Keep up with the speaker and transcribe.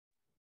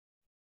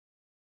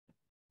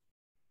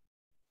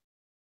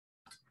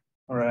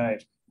All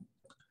right,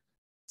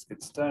 let's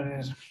get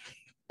started.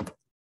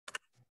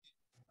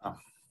 Oh.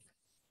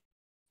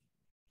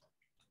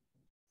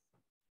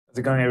 How's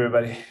it going,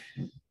 everybody?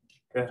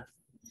 Good.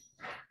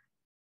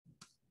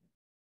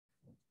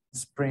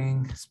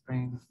 Spring.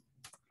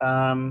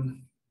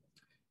 Again,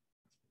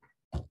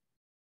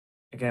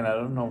 I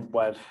don't know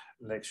what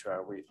lecture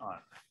are we on,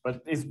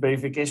 but it's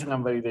verification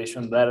and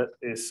validation that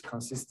is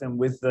consistent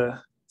with the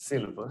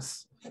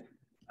syllabus.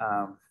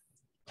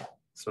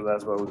 So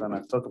that's what we're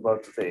gonna talk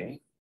about today.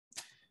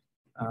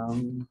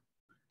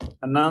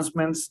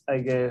 Announcements, I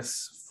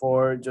guess,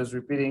 for just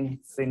repeating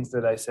things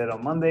that I said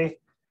on Monday.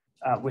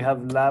 We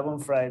have lab on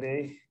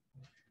Friday,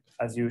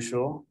 as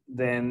usual.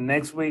 Then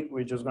next week,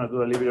 we're just gonna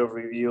do a little bit of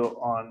review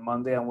on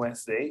Monday and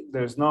Wednesday.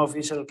 There's no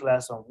official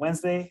class on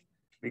Wednesday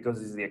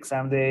because it's the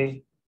exam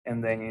day.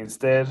 And then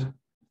instead,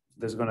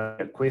 there's gonna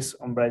be a quiz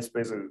on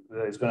Brightspace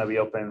that is gonna be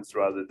open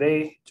throughout the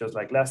day, just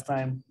like last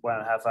time,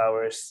 1.5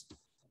 hours.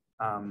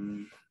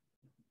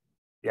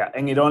 Yeah,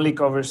 and it only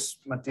covers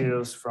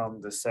materials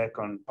from the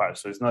second part.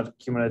 So it's not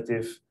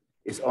cumulative,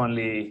 it's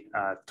only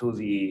to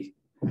the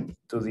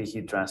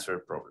heat transfer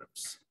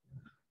problems.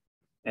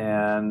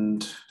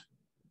 And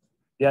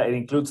yeah, it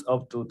includes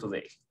up to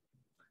today.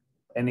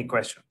 Any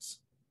questions?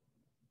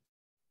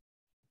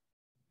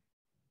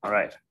 All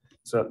right,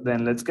 so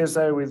then let's get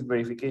started with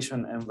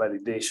verification and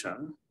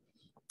validation.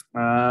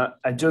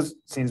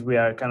 Since we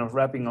are kind of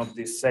wrapping up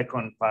this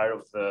second part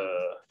of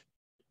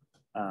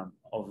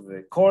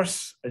the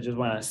course, I just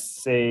want to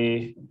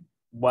say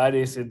what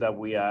is it that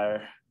we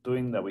are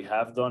doing, that we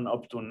have done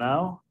up to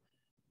now,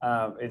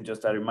 and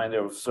just a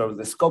reminder of sort of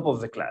the scope of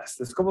the class.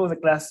 The scope of the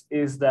class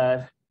is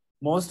that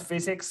most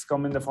physics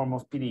come in the form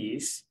of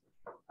PDEs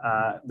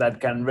that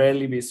can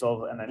rarely be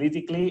solved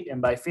analytically, and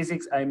by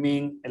physics I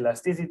mean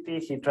elasticity,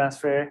 heat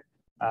transfer,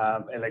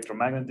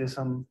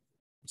 electromagnetism.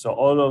 So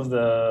all of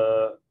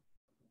the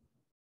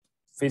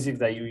physics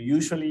that you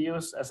usually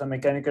use as a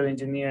mechanical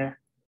engineer,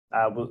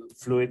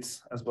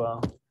 fluids as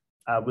well,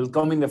 will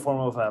come in the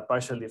form of a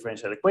partial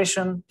differential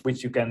equation,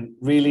 which you can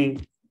really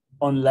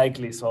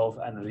unlikely solve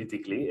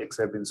analytically,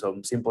 except in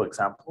some simple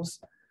examples.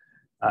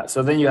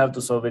 So then you have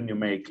to solve it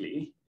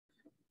numerically.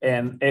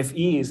 And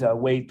FE is a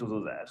way to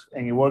do that.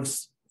 And it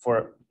works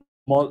for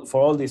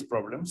all these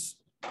problems.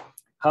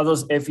 How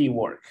does FE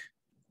work?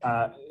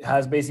 It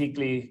has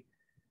basically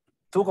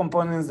two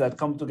components that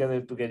come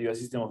together to get you a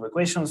system of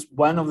equations.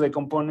 One of the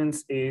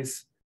components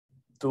is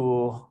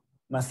to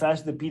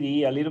massage the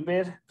PDE a little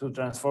bit to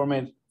transform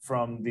it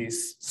from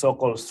this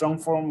so-called strong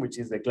form, which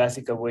is the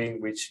classical way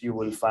in which you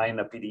will find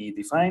a PDE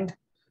defined,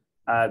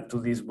 to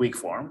this weak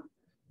form.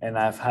 And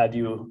I've had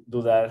you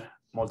do that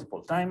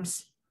multiple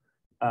times.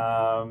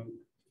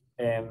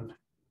 And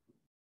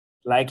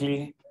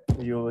likely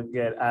you will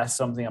get asked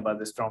something about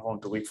the strong form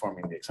to weak form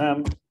in the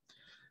exam.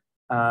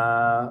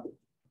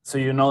 So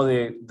you know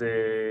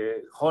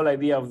the whole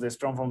idea of the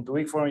strong form to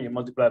weak form, you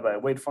multiply by a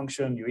weight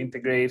function, you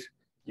integrate,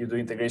 you do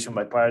integration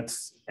by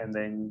parts, and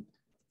then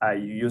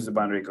you use the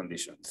boundary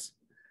conditions.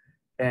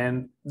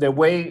 And the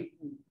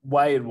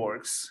why it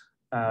works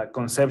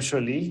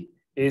conceptually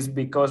is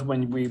because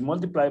when we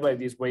multiply by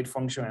this weight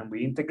function and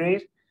we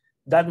integrate,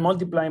 that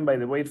multiplying by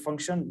the weight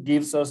function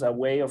gives us a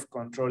way of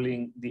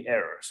controlling the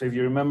error. So if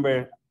you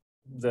remember,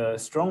 the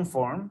strong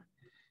form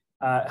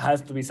has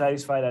to be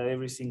satisfied at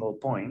every single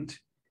point.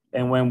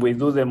 And when we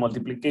do the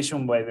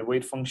multiplication by the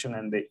weight function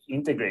and the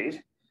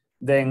integrate,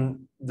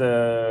 then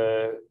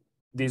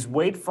this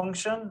weight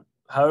function,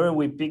 however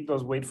we pick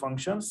those weight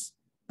functions,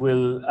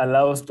 will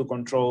allow us to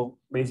control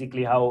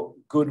basically how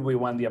good we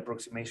want the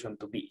approximation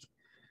to be.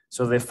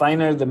 So the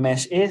finer the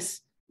mesh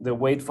is, the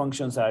weight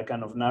functions are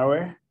kind of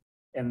narrower,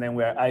 and then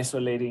we are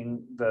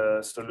isolating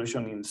the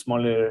solution in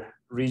smaller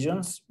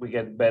regions. We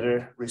get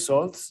better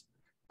results,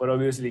 but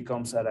obviously it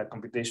comes at a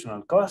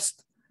computational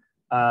cost.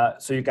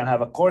 So you can have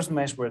a coarse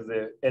mesh where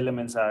the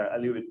elements are a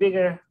little bit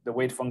bigger, the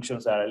weight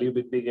functions are a little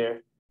bit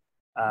bigger,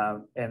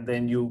 and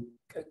then you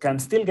can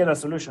still get a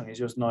solution, it's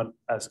just not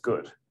as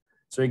good.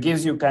 So it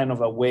gives you kind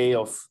of a way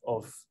of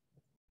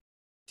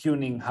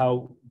tuning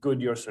how good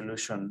your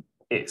solution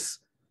is.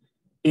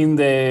 In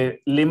the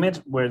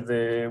limit where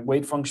the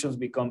weight functions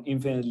become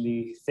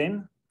infinitely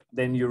thin,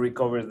 then you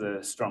recover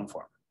the strong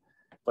form.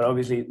 But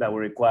obviously that will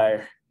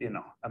require,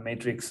 a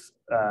matrix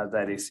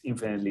that is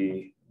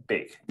infinitely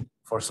big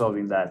for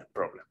solving that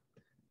problem.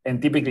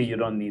 And typically you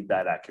don't need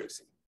that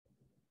accuracy.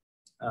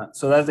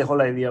 So that's the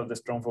whole idea of the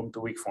strong form to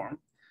weak form.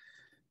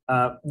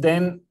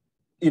 Then,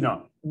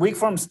 weak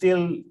form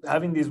still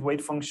having these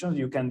weight functions,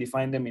 you can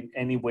define them in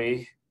any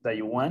way that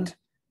you want,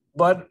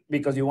 but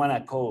because you want a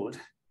code,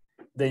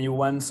 then you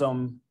want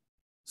some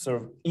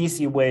sort of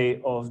easy way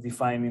of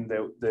defining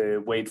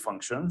the weight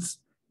functions.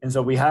 And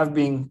so we have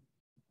been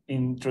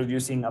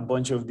introducing a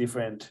bunch of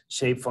different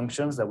shape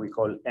functions that we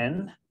call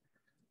N,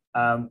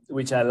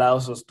 which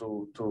allows us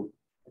to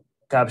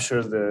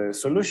capture the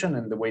solution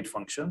and the weight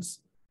functions.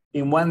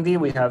 In 1D,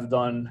 we have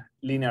done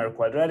linear or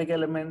quadratic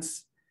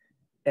elements.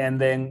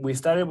 And then we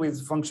started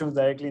with functions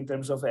directly in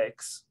terms of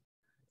X.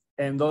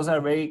 And those are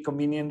very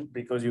convenient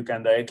because you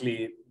can directly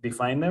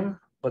define them,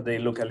 but they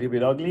look a little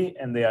bit ugly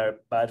and they are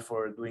bad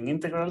for doing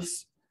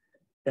integrals.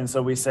 And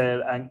so we said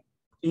an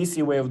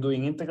easy way of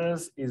doing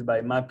integrals is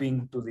by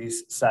mapping to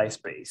this psi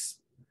space.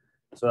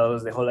 So that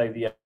was the whole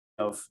idea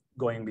of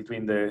going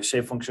between the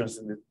shape functions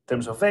in the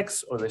terms of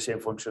x or the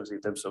shape functions in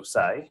terms of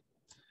psi.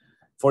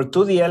 For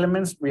 2D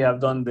elements, we have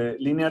done the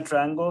linear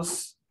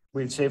triangles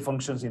with shape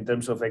functions in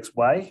terms of x,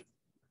 y.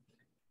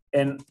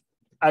 And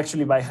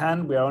actually by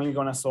hand, we are only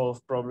gonna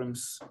solve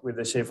problems with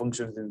the shape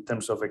functions in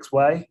terms of x,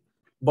 y.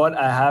 But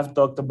I have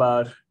talked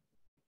about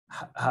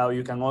how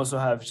you can also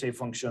have shape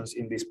functions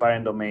in this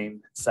parent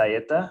domain psi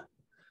eta.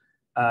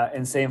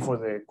 And same for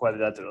the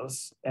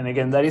quadrilaterals. And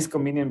again, that is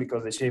convenient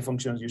because the shape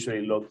functions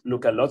usually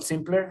look a lot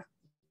simpler.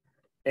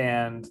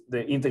 And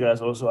the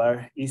integrals also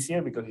are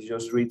easier because you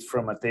just read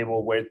from a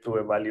table where to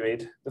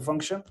evaluate the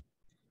function.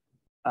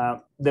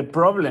 The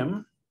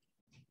problem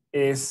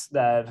is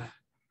that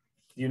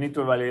you need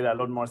to evaluate a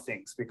lot more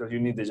things because you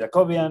need the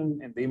Jacobian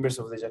and the inverse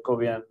of the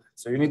Jacobian.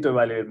 So you need to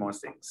evaluate more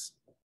things.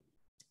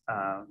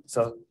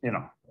 So, you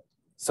know,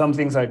 some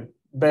things are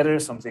better,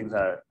 some things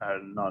are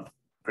not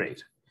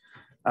great.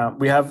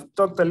 We have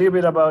talked a little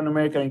bit about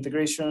numerical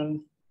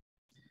integration.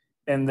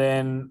 And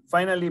then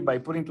finally, by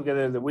putting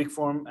together the weak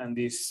form and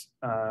these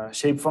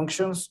shape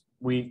functions,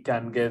 we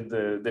can get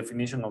the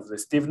definition of the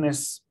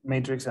stiffness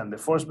matrix and the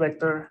force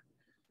vector.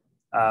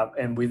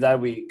 And with that,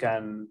 we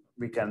can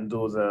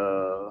do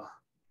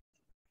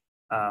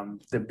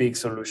the big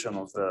solution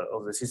of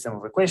the system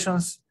of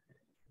equations.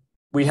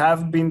 We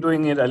have been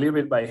doing it a little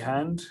bit by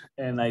hand,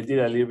 and I did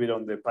a little bit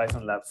on the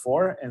Python Lab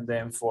 4. And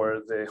then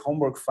for the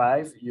homework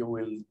 5, you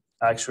will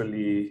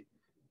actually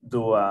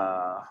do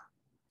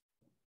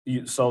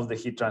you solve the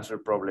heat transfer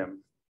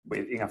problem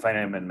in a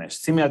finite element mesh,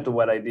 similar to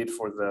what I did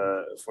for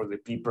the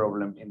P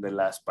problem in the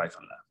last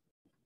Python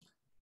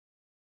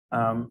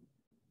Lab.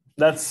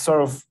 That's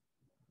sort of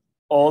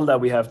all that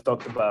we have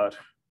talked about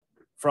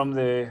from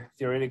the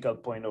theoretical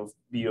point of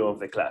view of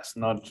the class,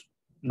 not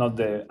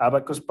the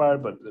abacus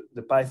part, but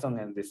the Python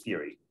and the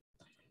theory.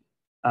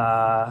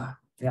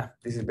 Yeah,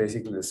 this is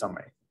basically the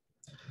summary.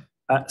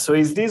 So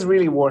is this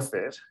really worth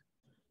it?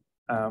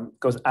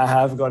 Because I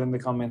have gotten the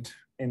comment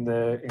in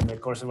the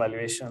course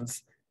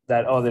evaluations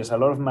that, oh, there's a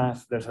lot of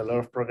math, there's a lot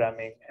of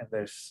programming, and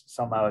there's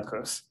some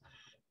abacus.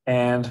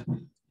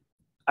 And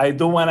I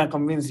do want to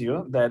convince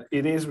you that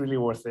it is really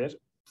worth it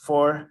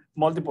for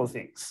multiple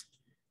things.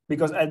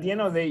 Because at the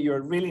end of the day,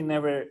 you're really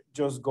never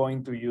just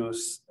going to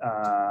use,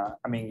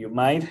 I mean, you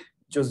might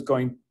just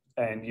going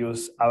and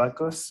use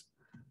abacus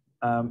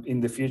in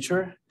the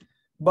future,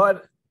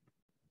 but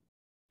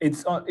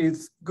it's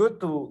good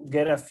to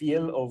get a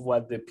feel of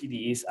what the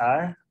PDEs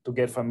are, to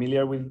get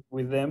familiar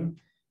with them,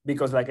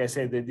 because like I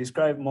said, they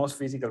describe most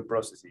physical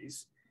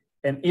processes.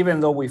 And even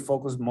though we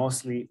focus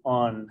mostly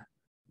on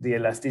the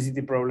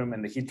elasticity problem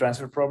and the heat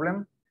transfer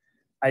problem,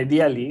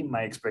 ideally,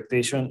 my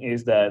expectation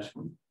is that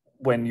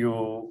when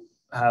you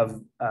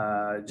have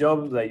a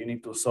job that you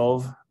need to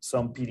solve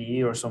some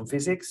PDE or some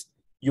physics,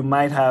 you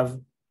might have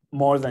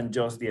more than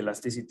just the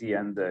elasticity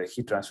and the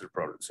heat transfer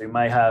problem. So you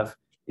might have,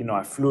 you know,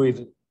 a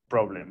fluid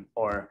problem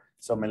or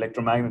some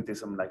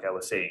electromagnetism, like I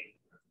was saying,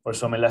 or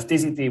some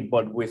elasticity,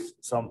 but with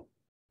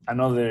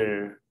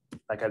another,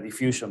 like a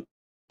diffusion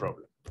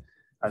problem,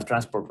 a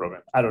transport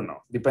problem. I don't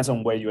know, depends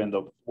on where you end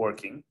up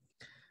working.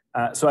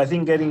 So I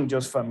think getting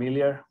just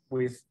familiar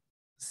with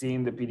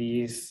seeing the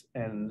PDEs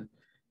and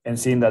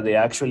seeing that they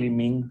actually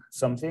mean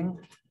something,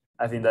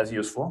 I think that's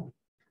useful.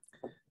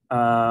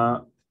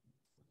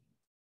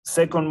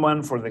 Second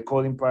one, for the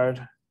coding part,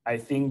 I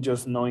think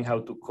just knowing how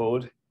to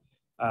code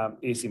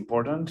is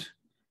important,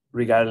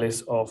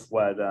 regardless of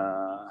what,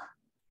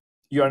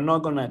 you are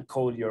not gonna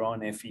code your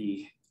own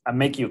FE and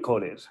make you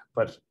code it,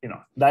 but you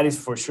know, that is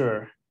for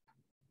sure.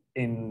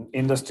 In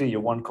industry,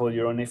 you won't code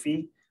your own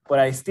FE, but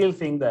I still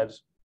think that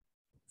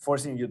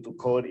forcing you to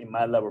code in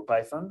MATLAB or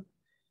Python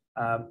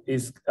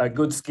is a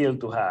good skill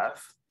to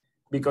have,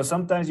 because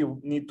sometimes you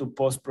need to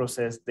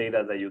post-process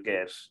data that you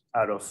get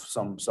out of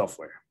some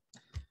software.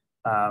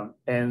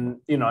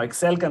 And you know,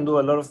 Excel can do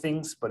a lot of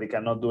things, but it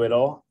cannot do it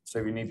all. So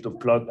if you need to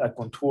plot a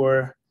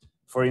contour,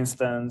 for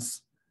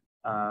instance,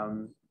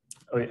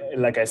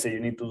 like I said, you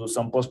need to do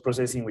some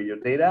post-processing with your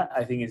data.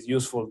 I think it's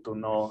useful to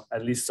know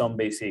at least some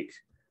basic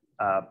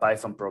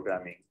Python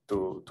programming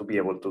to be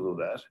able to do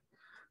that.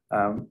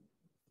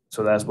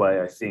 So that's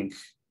why I think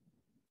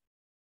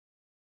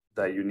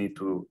that you need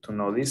to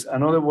know this.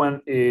 Another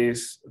one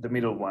is the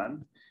middle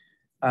one.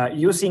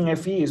 Using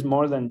FE is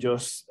more than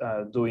just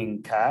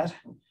doing CAD.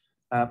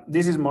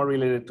 This is more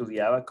related to the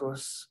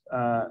abacus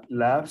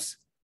labs.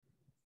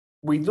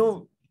 We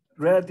do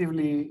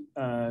relatively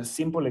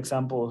simple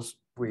examples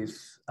with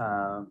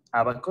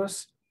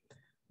abacus,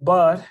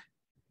 but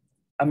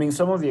I mean,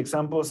 some of the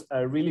examples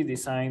are really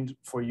designed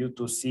for you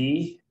to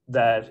see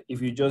that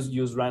if you just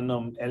use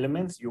random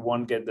elements, you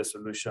won't get the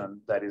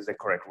solution that is the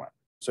correct one.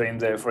 So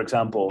for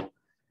example,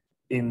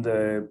 in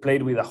the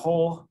plate with a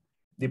hole,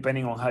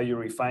 depending on how you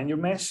refine your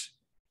mesh,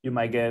 you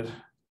might get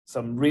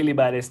some really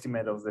bad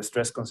estimate of the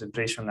stress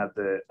concentration at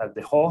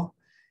the hull,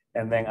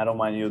 and then I don't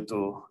want you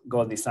to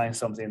go design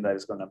something that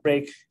is going to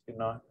break. You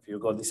know, if you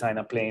go design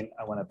a plane,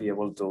 I want to be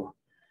able to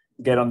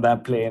get on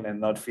that plane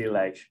and not feel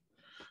like,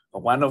 oh,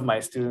 one of my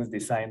students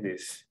designed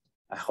this.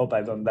 I hope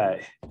I don't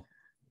die.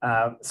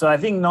 So I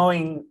think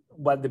knowing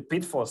what the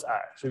pitfalls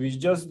are. So if you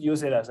just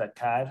use it as a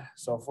CAD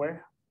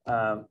software,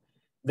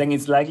 then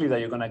it's likely that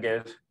you're going to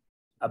get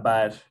a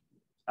bad,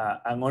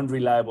 an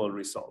unreliable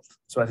result.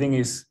 So I think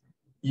it's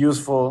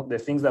useful, the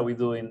things that we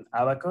do in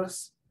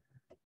Abacus,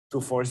 to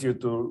force you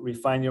to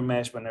refine your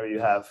mesh whenever you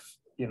have,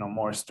 you know,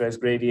 more stress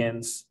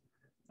gradients,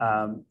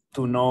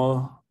 to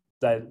know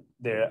that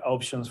there are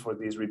options for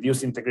this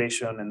reduced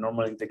integration and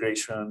normal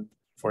integration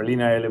for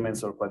linear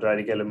elements or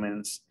quadratic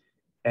elements,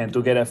 and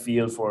to get a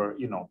feel for,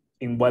 you know,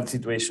 in what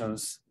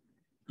situations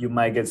you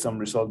might get some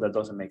result that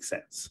doesn't make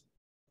sense.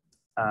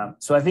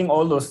 So I think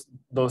all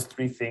those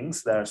three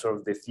things that are sort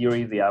of the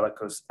theory, the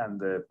Abacus, and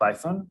the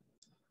Python,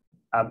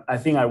 I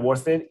think are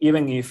worth it,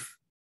 even if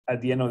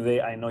at the end of the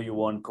day, I know you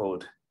won't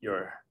code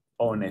your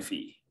own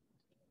FE.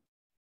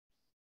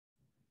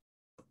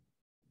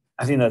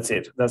 I think that's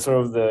it. That's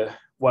sort of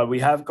what we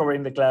have covered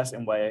in the class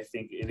and why I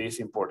think it is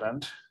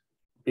important,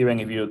 even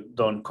if you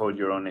don't code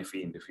your own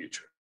FE in the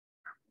future.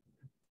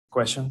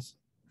 Questions?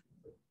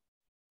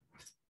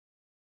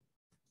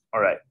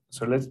 All right,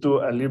 so let's do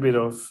a little bit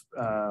of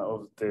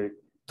the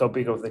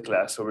topic of the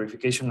class, so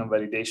verification and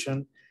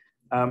validation.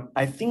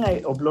 I think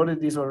I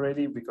uploaded this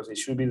already because it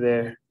should be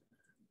there.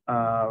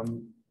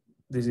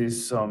 This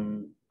is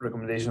some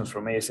recommendations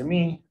from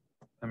ASME,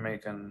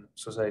 American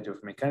Society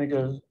of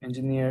Mechanical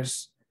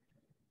Engineers.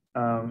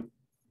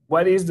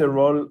 What is the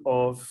role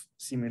of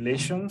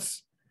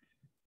simulations?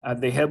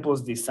 They help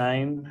us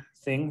design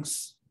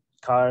things,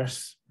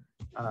 cars,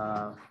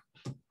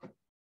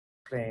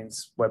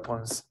 planes,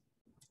 weapons,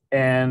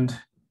 and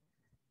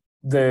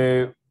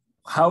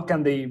how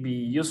can they be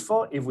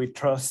useful if we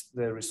trust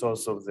the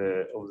results of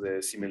the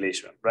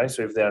simulation, right?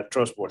 So if they are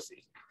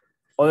trustworthy.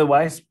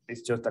 Otherwise,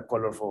 it's just a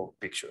colorful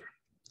picture.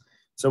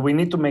 So we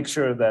need to make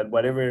sure that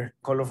whatever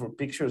colorful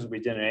pictures we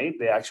generate,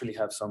 they actually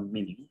have some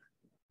meaning.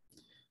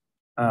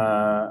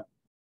 That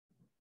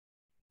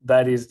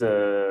is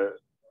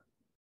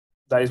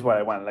what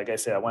I want. Like I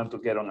said, I want to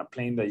get on a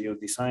plane that you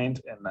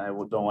designed, and I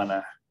don't want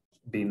to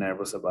be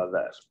nervous about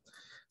that.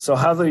 So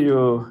how do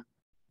you,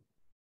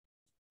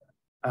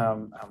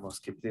 I'm going to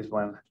skip this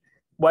one.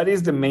 What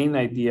is the main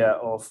idea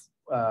of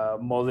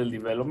model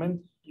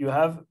development? You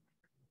have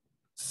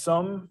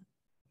some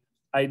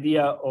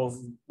idea of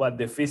what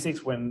the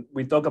physics, when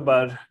we talk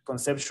about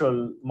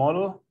conceptual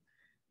model,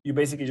 you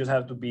basically just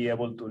have to be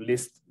able to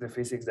list the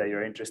physics that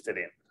you're interested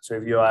in. So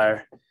if you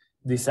are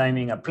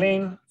designing a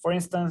plane, for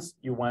instance,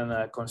 you want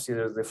to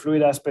consider the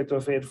fluid aspect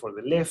of it for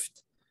the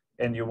lift,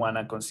 and you want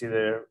to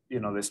consider, you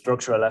know, the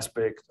structural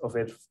aspect of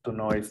it to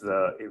know if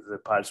the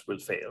parts will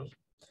fail.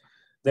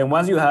 Then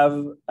once you have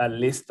a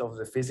list of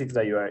the physics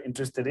that you are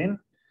interested in,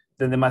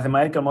 then the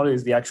mathematical model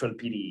is the actual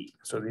PDE.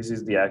 So this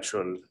is the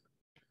actual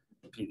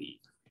PDE.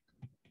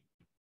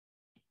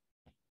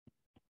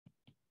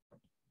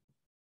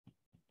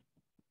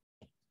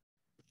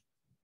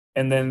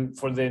 And then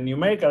for the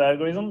numerical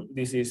algorithm,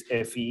 this is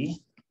FE.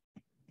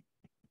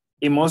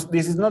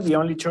 This is not the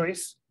only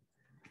choice,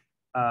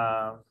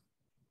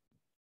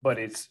 but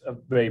it's a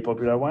very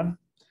popular one.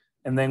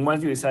 And then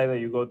once you decide that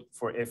you go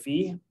for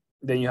FE,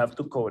 then you have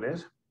to code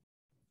it.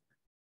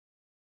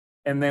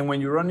 And then when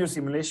you run your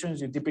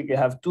simulations, you typically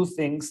have two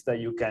things that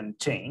you can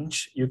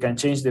change. You can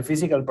change the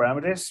physical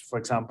parameters, for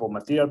example,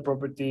 material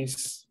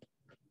properties,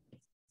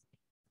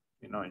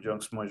 you know,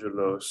 Young's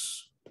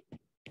modulus,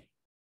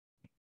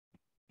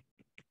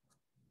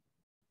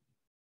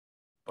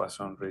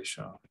 Poisson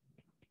ratio.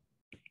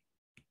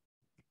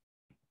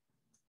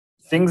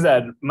 Things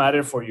that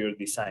matter for your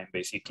design,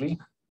 basically.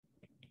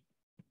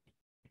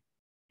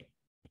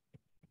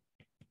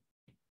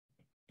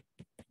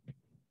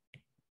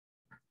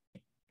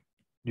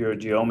 Your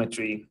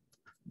geometry.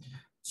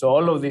 So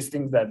all of these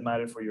things that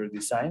matter for your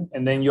design.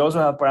 And then you also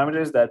have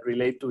parameters that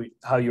relate to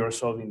how you're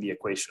solving the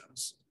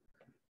equations.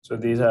 So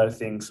these are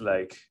things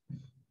like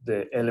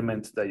the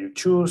element that you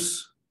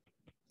choose,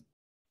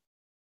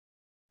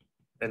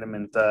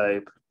 element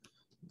type,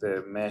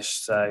 the mesh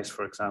size,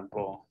 for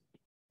example.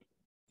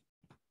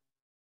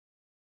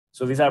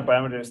 So these are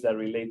parameters that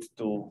relate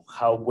to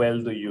how well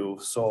do you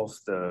solve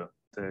the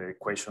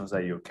equations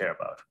that you care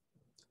about.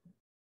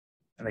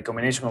 And the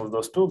combination of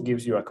those two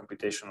gives you a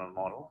computational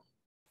model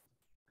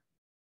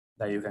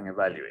that you can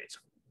evaluate.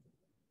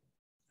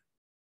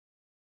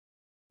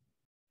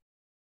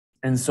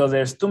 And so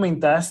there's two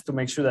main tasks to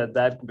make sure that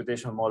that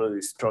computational model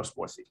is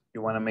trustworthy.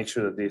 You want to make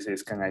sure that this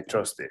is, can I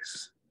trust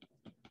this?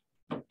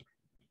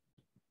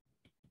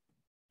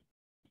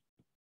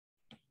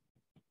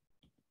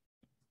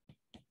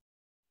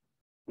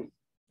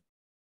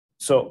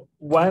 So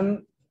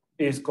one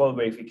is called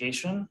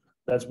verification.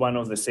 That's one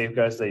of the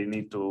safeguards that you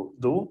need to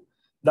do.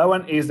 That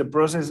one is the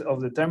process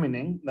of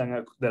determining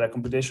that a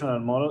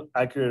computational model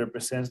accurately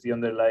represents the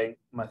underlying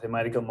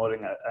mathematical model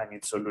and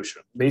its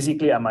solution.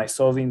 Basically, am I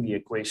solving the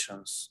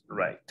equations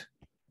right?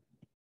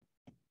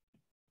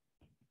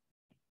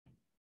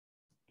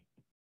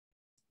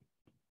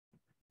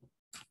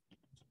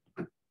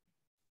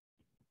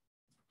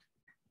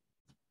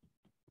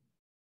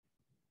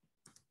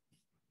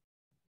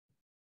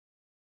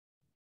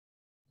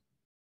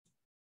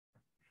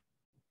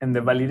 And the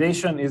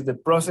validation is the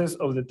process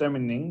of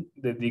determining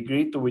the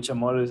degree to which a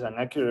model is an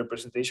accurate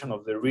representation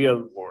of the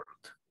real world.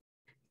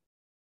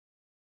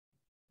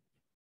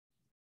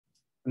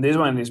 And this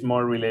one is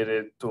more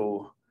related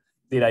to,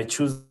 did I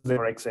choose the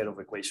correct set of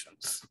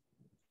equations?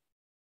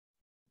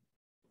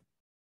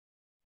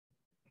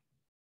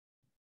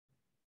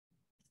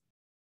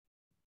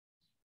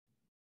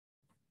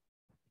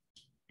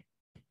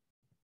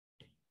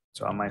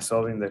 So am I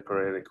solving the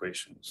correct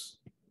equations?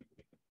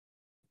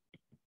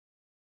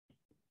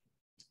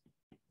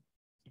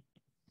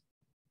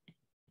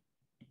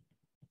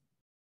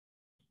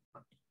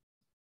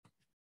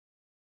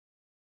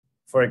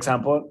 For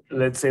example,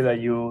 let's say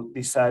that you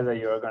decide that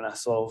you're going to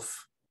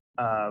solve,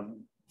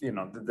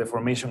 the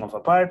deformation of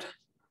a part,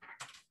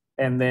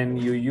 and then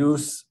you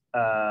use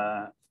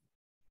an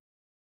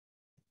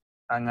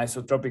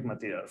isotropic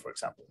material, for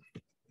example.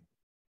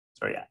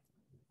 Sorry, yeah,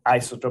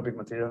 isotropic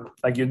material,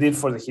 like you did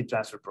for the heat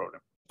transfer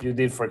problem. You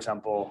did, for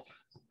example,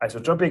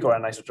 isotropic or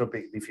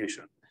anisotropic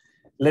diffusion.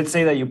 Let's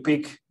say that you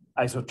pick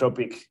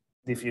isotropic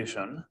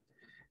diffusion,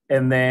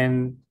 and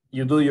then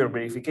you do your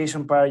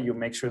verification part. You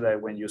make sure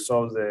that when you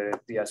solve the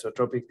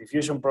isotropic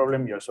diffusion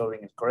problem, you're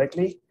solving it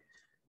correctly.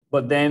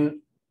 But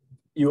then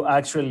you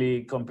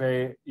actually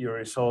compare your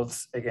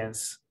results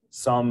against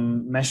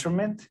some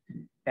measurement,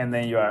 and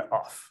then you are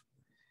off.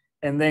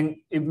 And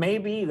then it may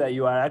be that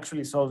you are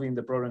actually solving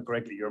the problem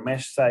correctly. Your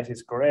mesh size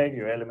is correct,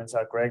 your elements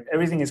are correct,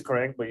 everything is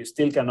correct, but you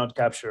still cannot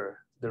capture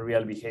the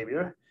real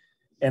behavior.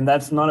 And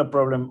that's not a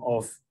problem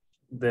of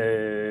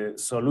the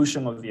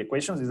solution of the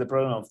equations, it's the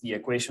problem of the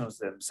equations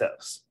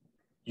themselves.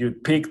 You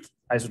picked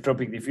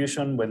isotropic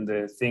diffusion when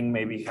the thing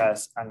maybe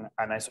has an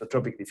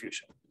anisotropic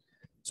diffusion.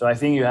 So I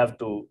think you have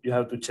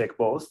to check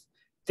both.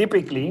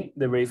 Typically,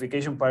 the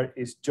verification part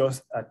is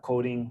just a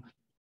coding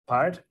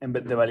part, and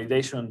the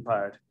validation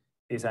part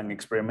is an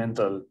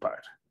experimental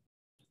part.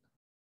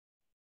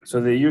 So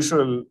the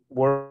usual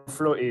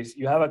workflow is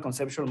you have a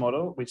conceptual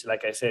model, which,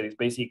 like I said, is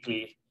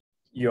basically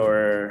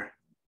your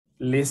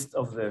list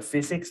of the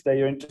physics that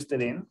you're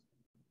interested in.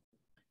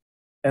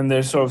 And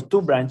there's sort of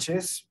two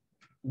branches.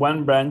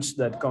 One branch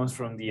that comes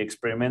from the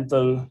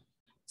experimental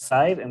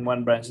side and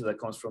one branch that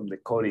comes from the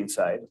coding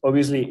side.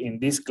 Obviously, in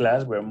this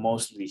class, we're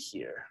mostly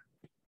here.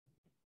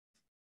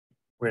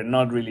 We're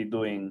not really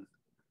doing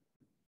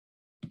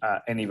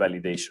any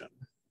validation.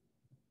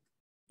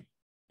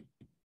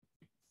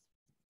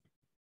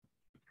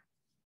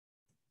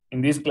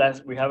 In this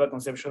class, we have a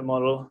conceptual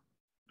model.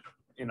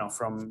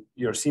 From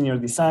your senior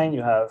design,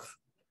 you have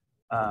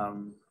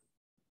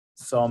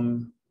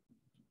some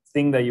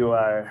thing that you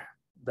are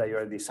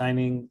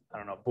designing, I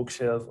don't know,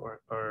 bookshelf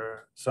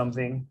or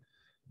something.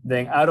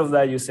 Then out of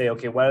that, you say,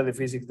 okay, what are the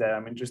physics that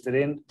I'm interested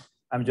in?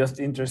 I'm just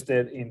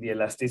interested in the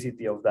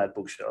elasticity of that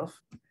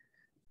bookshelf.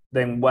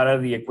 Then what are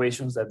the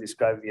equations that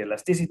describe the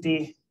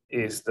elasticity?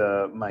 Is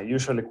my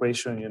usual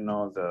equation,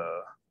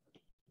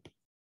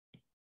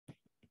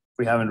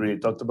 we haven't really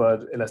talked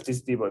about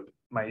elasticity, but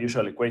my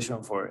usual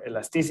equation for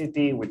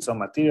elasticity with some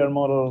material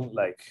model,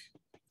 like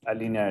a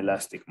linear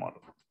elastic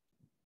model.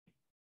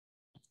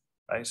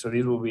 Right, so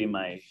these will be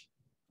my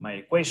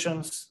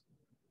equations.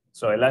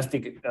 So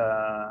elastic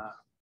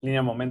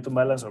linear momentum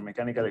balance or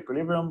mechanical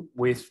equilibrium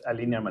with a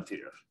linear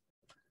material.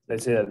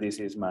 Let's say that this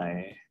is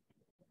my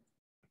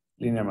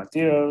linear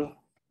material,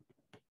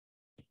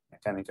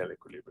 mechanical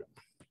equilibrium.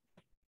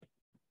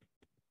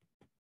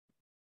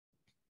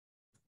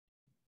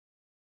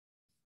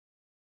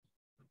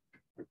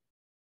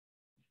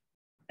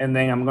 And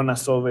then I'm gonna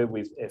solve it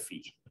with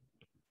FE.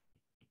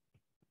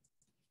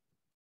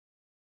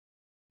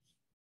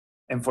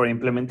 And for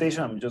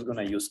implementation, I'm just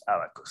gonna use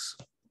Abacus.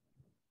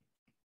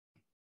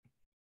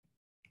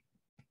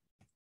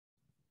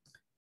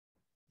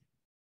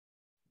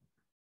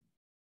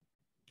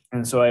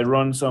 And so I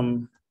run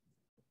some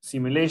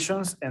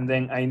simulations, and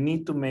then I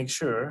need to make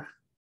sure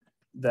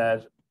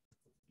that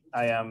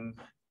I am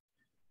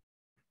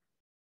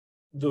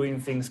doing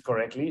things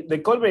correctly. The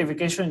code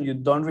verification, you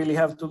don't really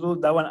have to do.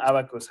 That one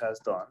Abacus has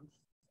done.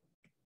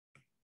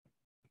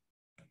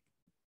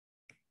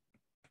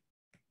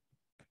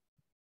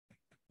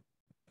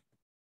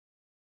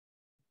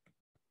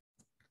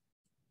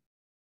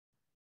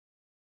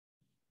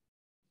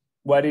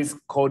 What is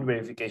code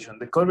verification?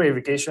 The code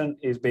verification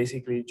is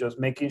basically just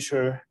making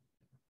sure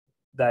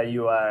that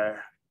you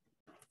are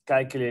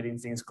calculating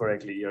things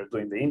correctly. You're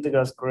doing the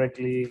integrals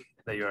correctly,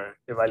 that you're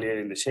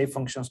evaluating the shape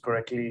functions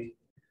correctly.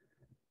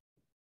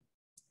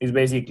 It's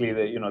basically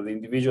the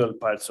individual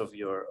parts of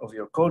your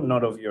code,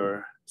 not of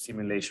your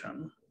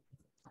simulation.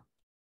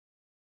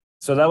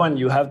 So that one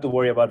you have to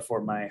worry about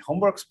for my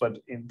homeworks, but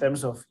in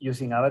terms of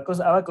using Abacus,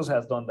 Abacus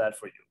has done that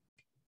for you.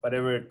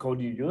 Whatever code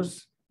you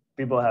use,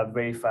 people have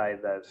verified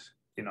that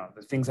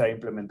the things are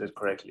implemented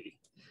correctly.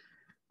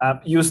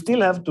 You still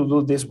have to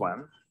do this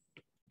one.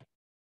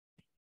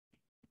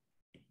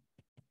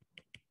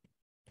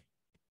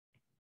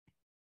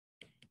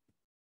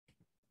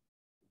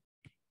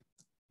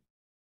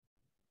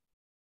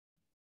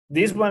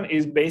 This one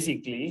is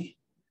basically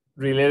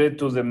related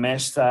to the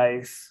mesh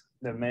size,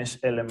 the mesh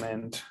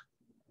element.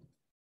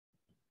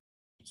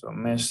 So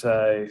mesh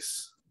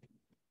size,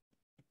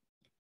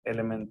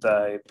 element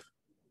type.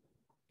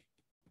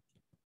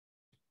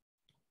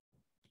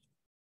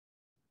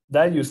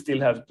 That you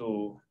still have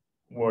to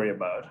worry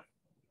about.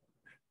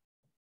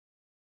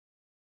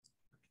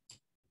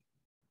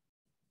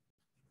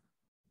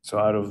 So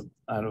out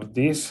of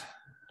this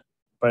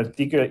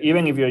particular,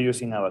 even if you're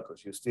using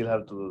Abacus, you still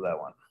have to do that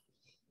one.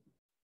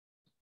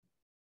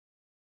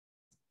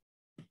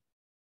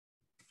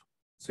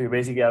 So you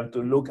basically have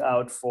to look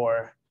out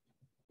for,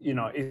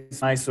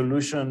 is my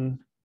solution,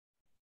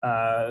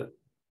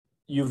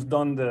 you've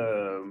done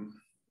the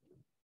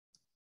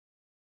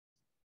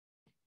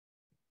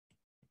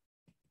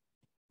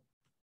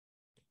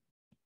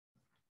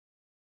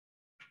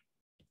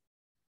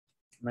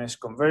mesh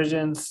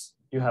convergence.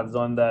 You have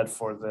done that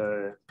for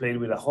the plate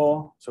with a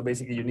hole. So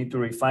basically you need to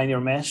refine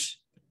your mesh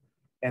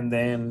and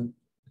then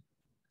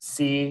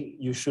see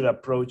you should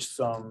approach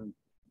some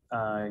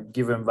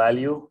given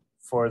value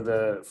for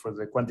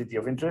the quantity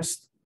of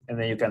interest. And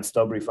then you can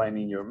stop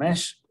refining your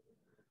mesh.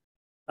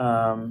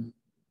 And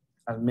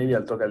maybe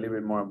I'll talk a little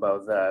bit more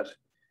about that.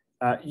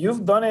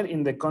 You've done it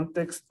in the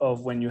context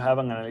of when you have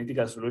an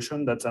analytical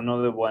solution. That's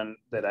another one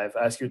that I've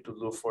asked you to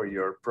do for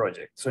your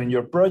project. So in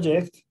your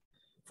project,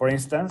 for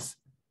instance,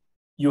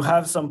 you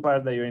have some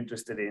part that you're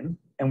interested in,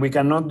 and we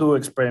cannot do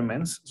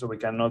experiments, so we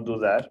cannot do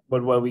that.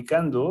 But what we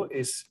can do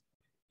is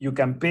you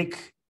can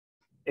pick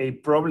a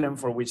problem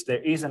for which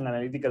there is an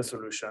analytical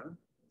solution,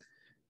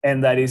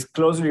 and that is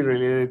closely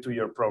related to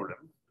your problem.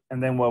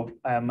 And then what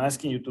I'm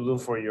asking you to do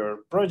for your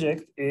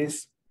project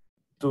is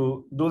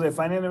to do the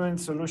finite element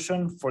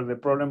solution for the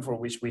problem for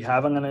which we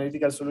have an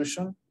analytical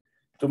solution,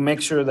 to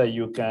make sure that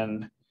you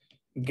can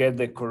get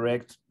the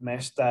correct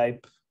mesh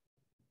type,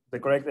 the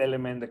correct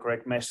element, the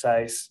correct mesh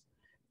size.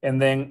 And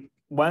then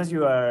once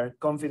you are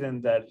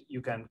confident that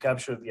you can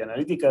capture the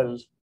analytical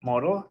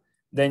model,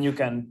 then you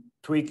can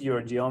tweak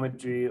your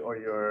geometry or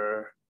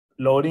your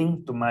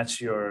loading to match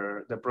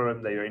the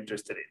problem that you're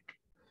interested in.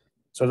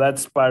 So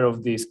that's part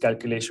of this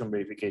calculation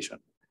verification.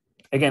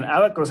 Again,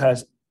 Abacus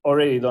has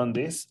already done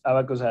this.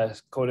 Abacus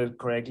has coded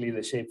correctly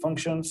the shape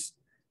functions,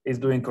 is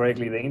doing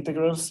correctly the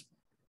integrals.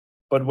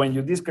 But when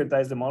you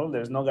discretize the model,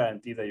 there's no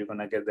guarantee that you're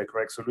gonna get the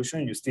correct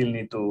solution. You still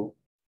need to,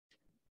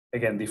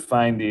 again,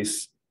 define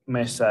this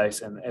mesh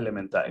size and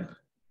element type.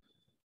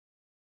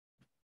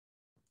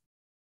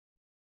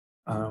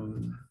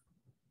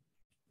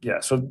 Yeah,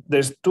 so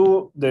there's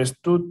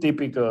two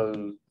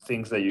typical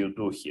things that you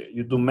do here.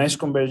 You do mesh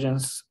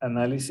convergence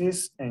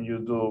analysis and you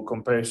do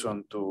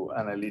comparison to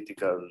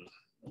analytical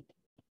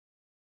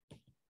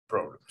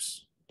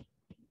problems.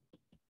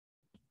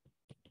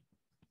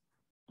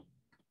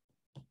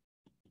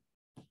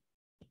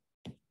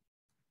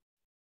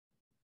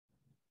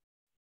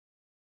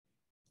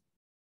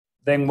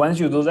 Then once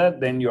you do that,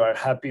 then you are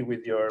happy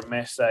with your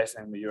mesh size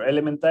and with your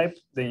element type,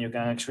 then you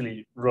can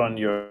actually run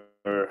your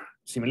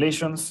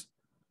simulations.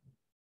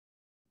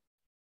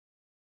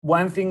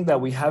 One thing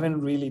that we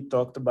haven't really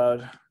talked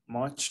about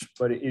much,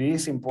 but it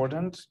is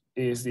important,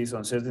 is this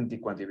uncertainty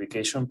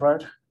quantification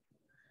part.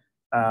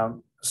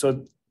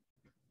 So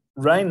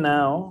right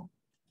now,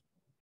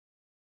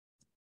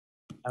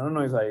 I don't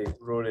know if I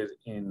wrote it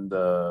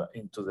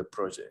into the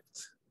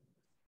project,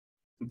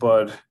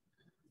 but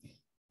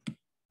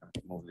let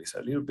me move this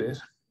a little bit.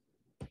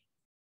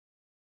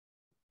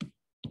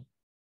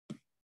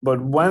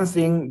 But one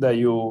thing that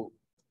you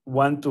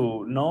want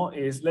to know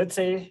is, let's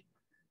say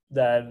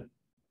that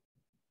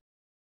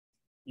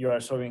you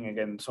are solving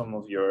again some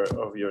of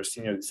your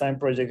senior design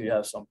project, you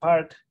have some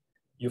part,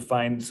 you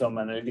find some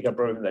analytical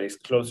problem that is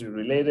closely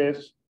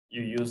related,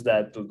 you use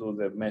that to do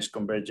the mesh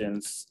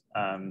convergence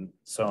and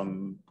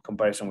some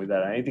comparison with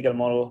that analytical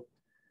model.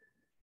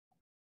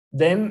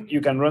 Then you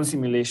can run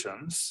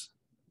simulations.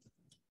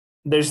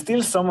 There's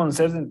still some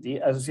uncertainty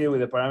associated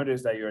with the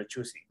parameters that you're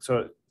choosing.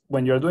 So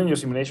when you're doing your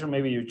simulation,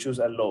 maybe you choose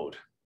a load,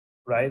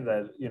 right?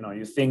 That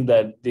you think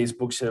that this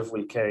bookshelf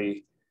will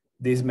carry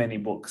this many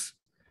books.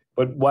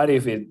 But what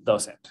if it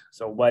doesn't?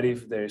 So what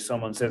if there's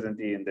some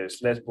uncertainty and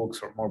there's less books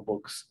or more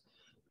books?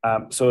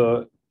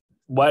 So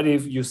what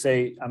if you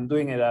say, I'm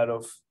doing it out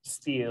of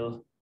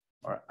steel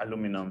or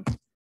aluminum,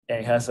 and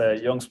it has a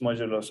Young's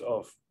modulus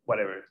of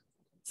whatever,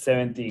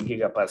 70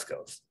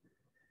 gigapascals.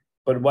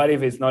 But what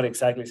if it's not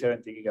exactly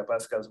 70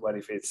 gigapascals? What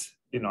if it's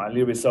a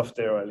little bit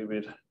softer or a little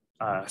bit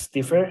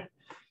stiffer?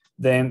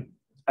 Then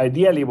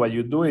ideally what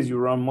you do is you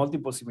run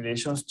multiple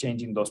simulations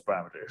changing those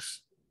parameters.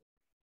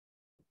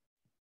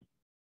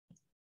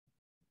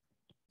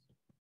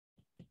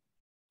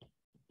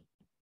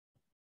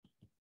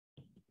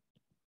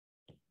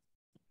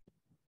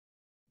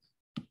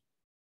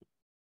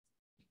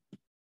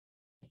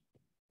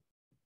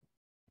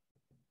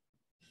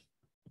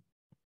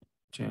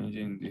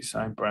 changing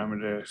design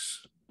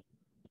parameters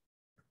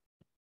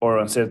or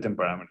uncertain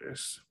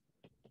parameters.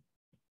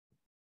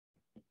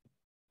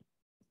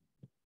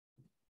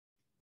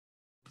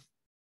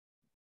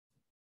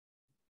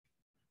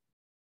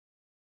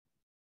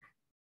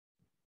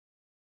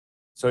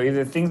 So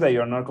either things that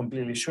you're not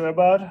completely sure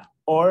about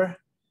or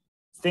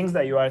things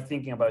that you are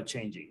thinking about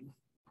changing.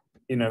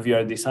 You know, if you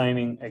are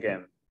designing,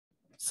 again,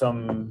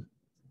 some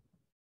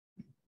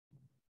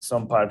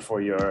part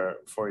for the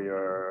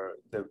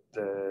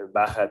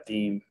Baja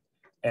team,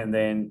 and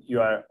then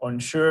you are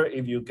unsure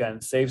if you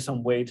can save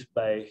some weight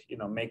by, you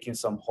know, making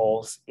some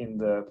holes in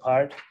the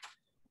part.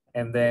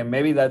 And then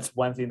maybe that's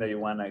one thing that you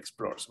want to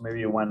explore. So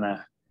maybe you want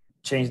to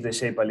change the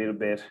shape a little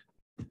bit,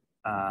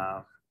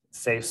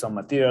 save some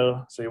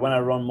material. So you want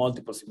to run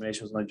multiple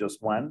simulations, not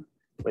just one,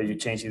 where you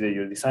change either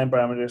your design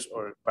parameters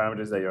or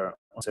parameters that you're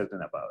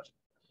uncertain about.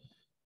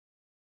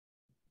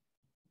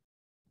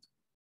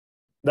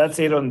 That's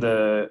it on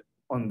the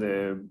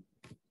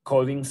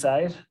coding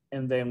side.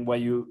 And then what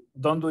you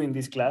don't do in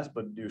this class,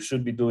 but you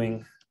should be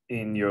doing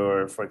in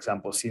your, for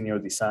example, senior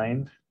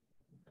design,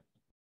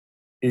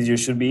 is you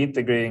should be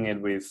integrating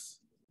it with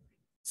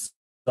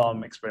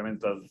some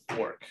experimental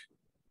work.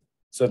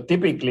 So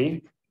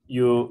typically,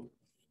 you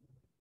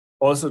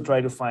also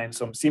try to find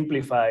some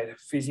simplified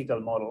physical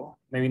model,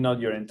 maybe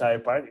not your entire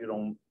part. You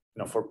don't, you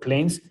know, for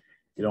planes,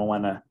 you don't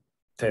want to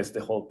test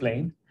the whole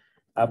plane,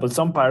 but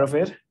some part of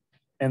it.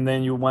 And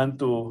then you want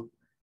to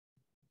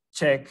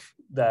check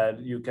that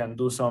you can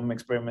do some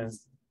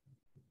experiments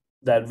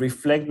that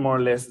reflect more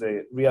or less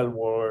the real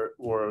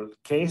world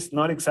case,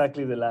 not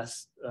exactly the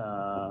last,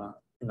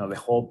 you know, the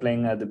whole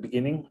plane at the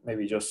beginning,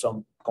 maybe just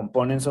some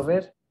components of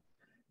it.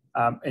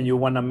 And you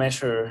want to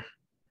measure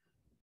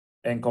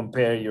and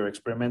compare your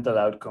experimental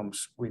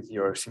outcomes with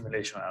your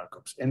simulation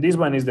outcomes. And this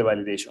one is the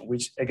validation,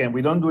 which again,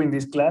 we don't do in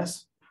this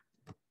class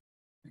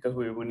because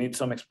we need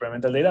some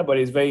experimental data, but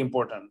it's very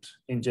important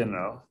in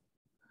general.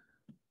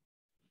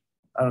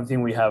 I don't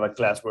think we have a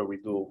class where we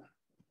do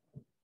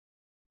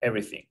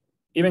everything.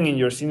 Even in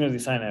your senior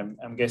design,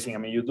 I'm guessing, I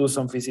mean, you do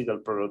some physical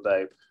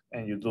prototype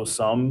and you do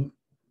some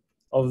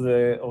of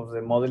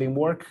the modeling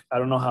work. I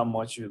don't know how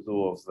much you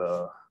do of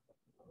the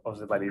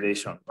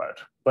validation part,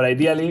 but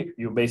ideally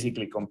you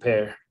basically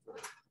compare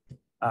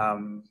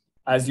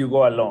as you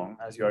go along,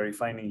 as you are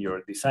refining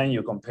your design,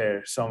 you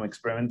compare some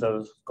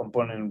experimental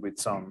component with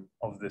some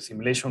of the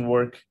simulation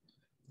work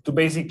to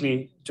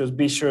basically just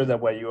be sure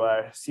that what you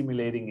are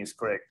simulating is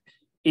correct.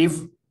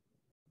 If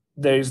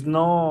there is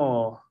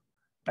no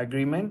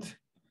agreement,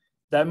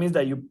 that means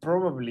that you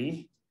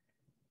probably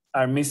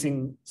are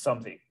missing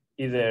something,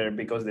 either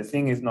because the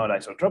thing is not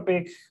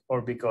isotropic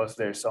or because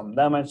there's some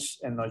damage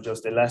and not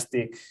just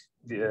elastic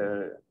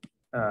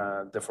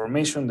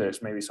deformation.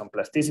 There's maybe some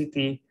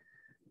plasticity,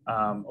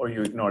 or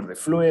you ignore the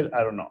fluid.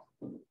 I don't know.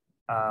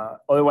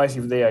 Otherwise,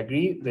 if they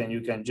agree, then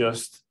you can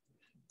just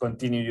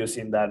continue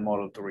using that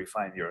model to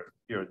refine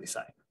your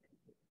design.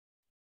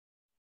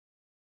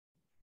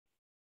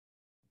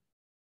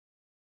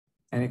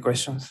 Any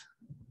questions?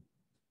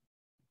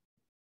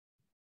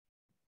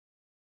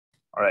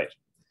 All right.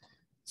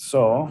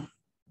 So,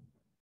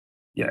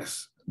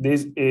 yes,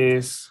 this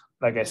is,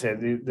 like I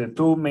said, the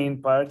two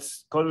main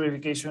parts. Code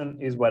verification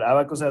is what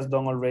Abacus has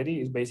done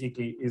already. Is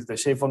basically, is the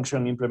shape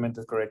function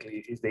implemented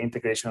correctly? Is the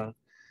integration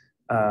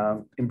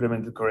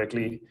implemented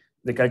correctly?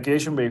 The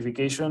calculation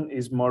verification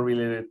is more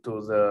related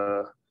to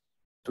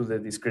the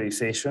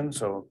discretization.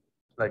 So,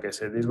 like I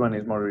said, this one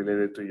is more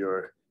related to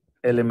your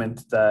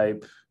element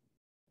type,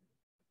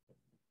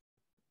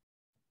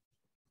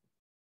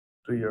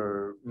 to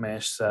your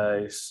mesh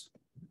size.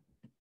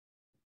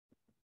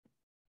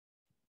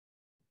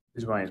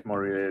 This one is more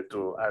related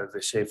to are the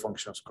shape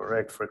functions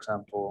correct, for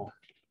example.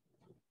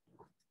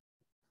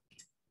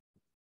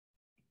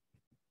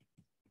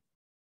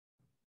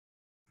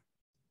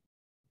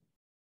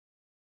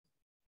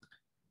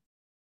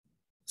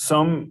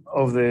 Some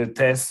of the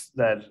tests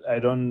that I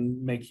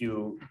don't make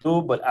you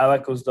do, but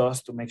Abacus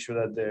does to make sure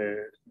that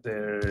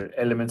their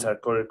elements are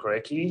coded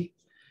correctly,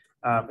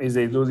 is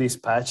they do these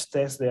patch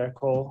tests, they are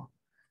called,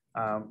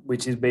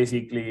 which is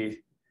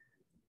basically,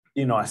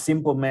 you know, a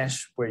simple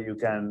mesh where you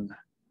can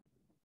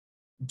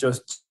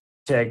just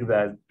check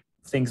that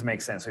things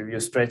make sense. So if you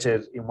stretch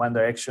it in one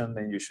direction,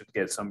 then you should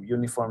get some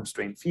uniform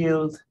strain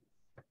field.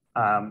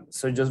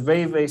 So just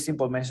very, very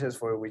simple meshes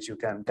for which you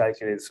can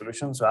calculate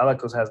solutions. So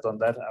Abacus has done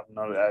that. I'm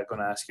not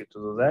going to ask you to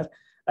do that.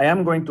 I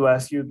am going to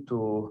ask you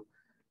to,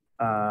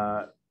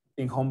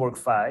 in homework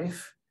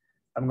 5,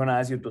 I'm going to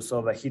ask you to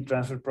solve a heat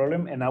transfer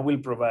problem, and I will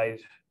provide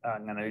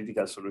an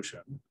analytical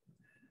solution.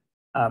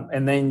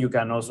 And then you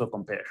can also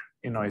compare.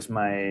 You know, is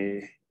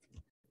my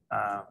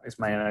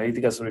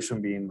analytical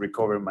solution being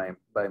recovered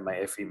by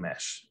my FE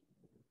mesh?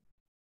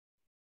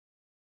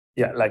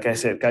 Yeah, like I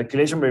said,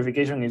 calculation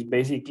verification is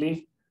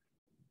basically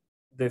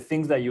the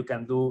things that you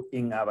can do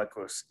in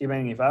Abacus.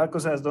 Even if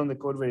Abacus has done the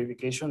code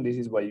verification, this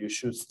is what you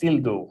should still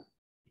do.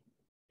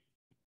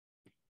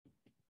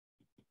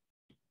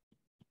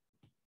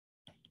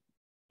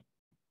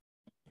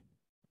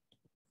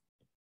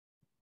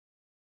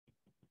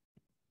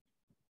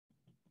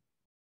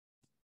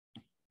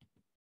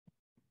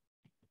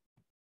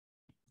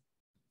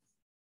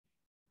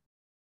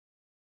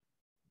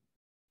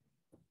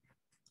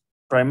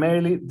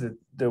 primarily the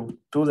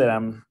two that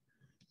I'm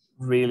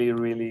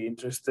really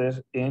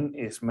interested in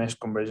is mesh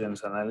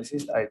convergence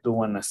analysis. I do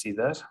want to see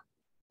that.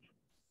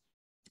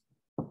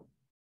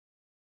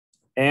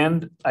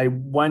 And I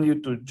want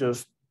you to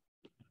just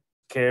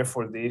care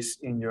for this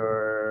in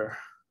your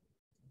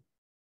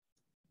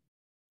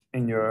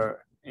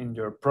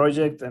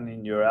project and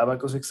in your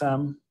Abacus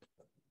exam.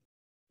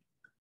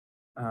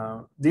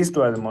 These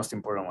two are the most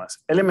important ones.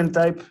 Element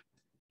type,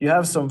 you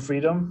have some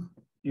freedom.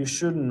 You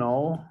should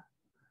know.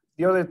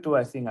 The other two,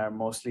 I think, are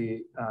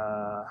mostly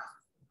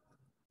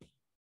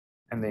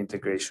and the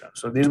integration.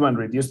 So this one,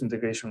 reduced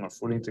integration or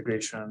full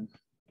integration.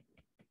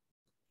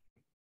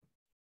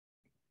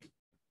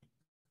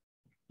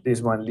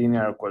 This one,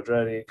 linear or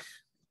quadratic.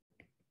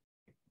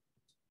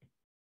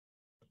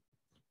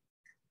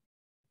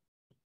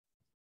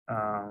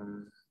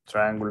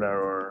 Triangular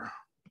or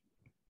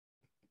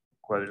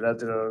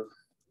quadrilateral.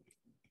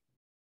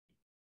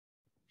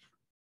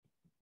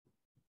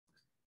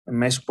 And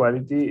mesh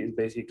quality is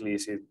basically,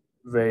 is it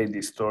very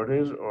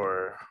distorted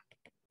or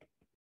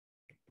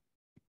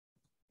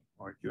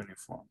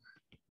uniform?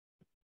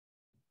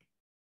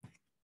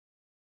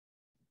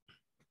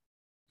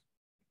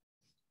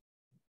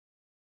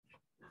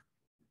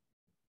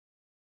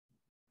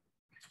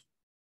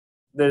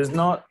 There's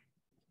no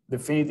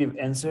definitive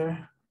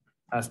answer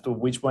as to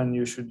which one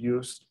you should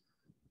use.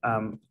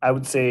 I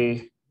would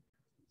say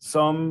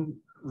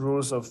some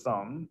rules of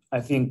thumb. I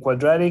think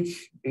quadratic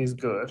is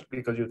good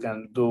because you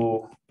can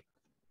do,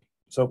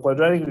 so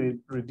quadratic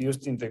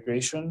reduced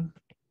integration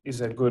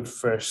is a good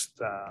first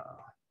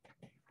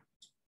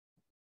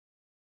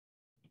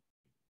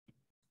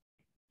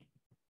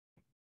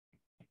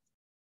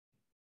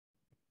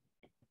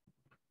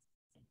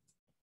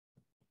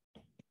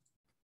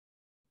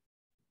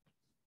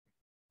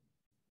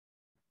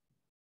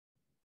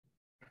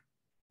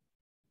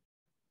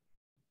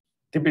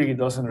typically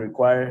doesn't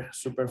require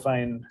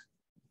superfine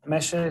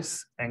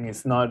meshes, and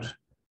it's not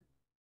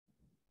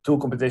too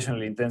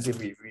computationally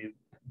intensive if you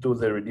do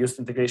the reduced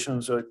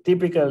integration. So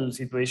typical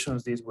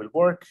situations, this will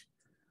work.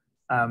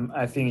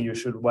 I think you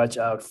should watch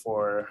out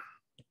for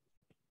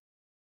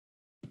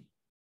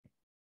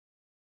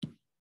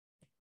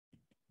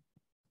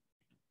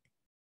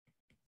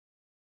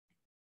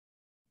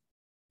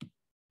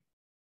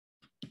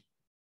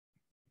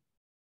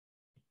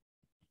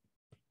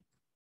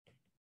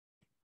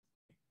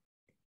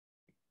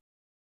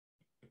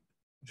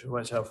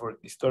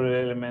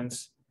distorted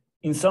elements.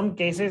 In some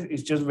cases,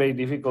 it's just very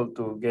difficult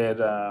to get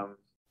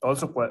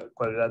also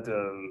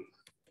quadrilateral.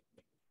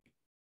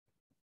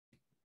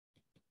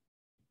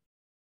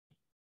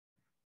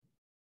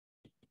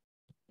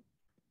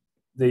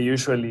 They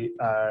usually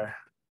are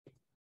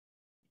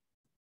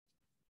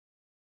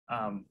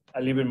a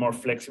little bit more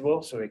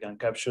flexible, so we can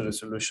capture the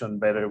solution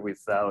better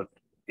without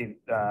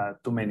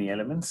too many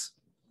elements.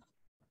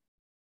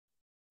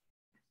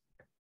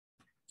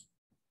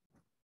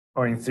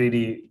 Or in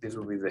 3D, this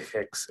will be the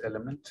hex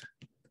element.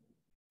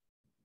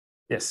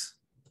 Yes.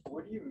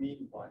 What do you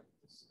mean by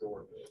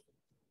distorted?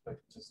 Like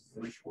just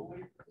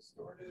visually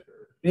distorted?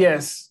 Or?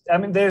 Yes, I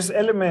mean there's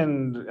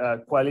element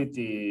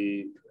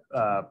quality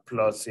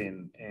plots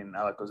in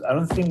Abacus. I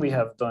don't think we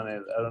have done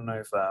it. I don't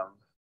know if I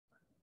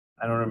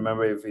don't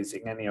remember if it's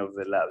in any of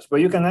the labs,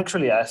 but you can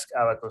actually ask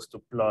Abacus to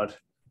plot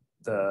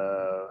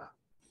the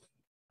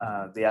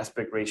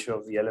aspect ratio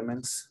of the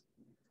elements.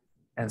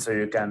 And so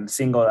you can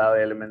single out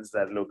elements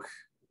that look,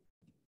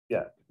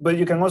 yeah, but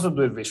you can also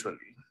do it visually.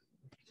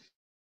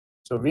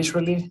 So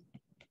visually,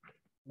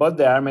 but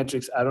there are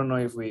metrics. I don't know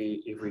if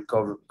we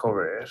cover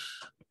it.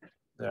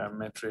 There are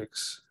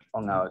metrics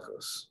on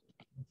Abacus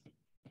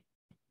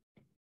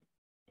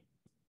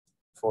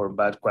for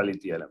bad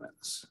quality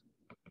elements.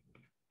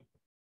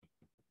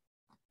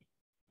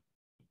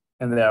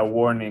 And there are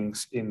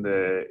warnings in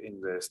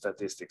the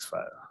statistics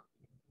file.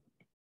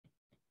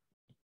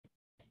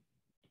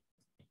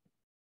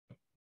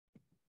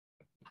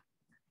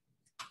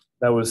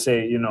 That will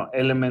say, you know,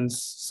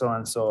 elements so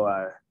and so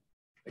are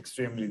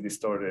extremely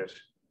distorted.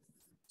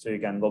 So you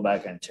can go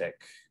back and check.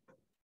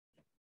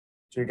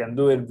 So you can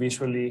do it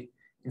visually.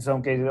 In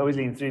some cases,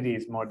 obviously in 3D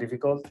it's more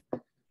difficult.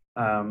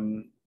 But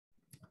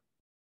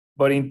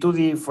in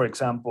 2D, for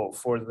example,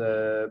 for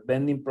the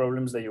bending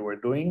problems that you were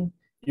doing,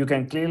 you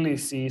can clearly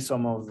see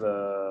some of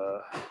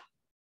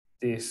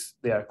these,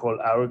 they are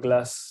called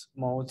hourglass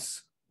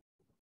modes.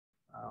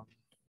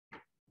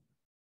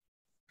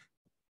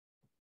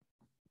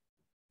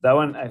 That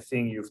one I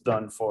think you've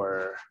done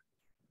for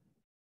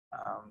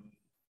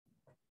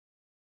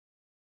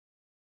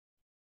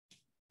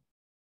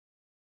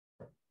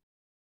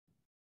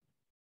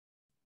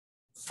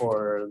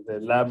the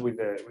lab with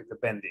the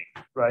bending,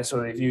 right?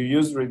 So if you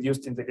use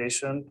reduced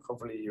integration,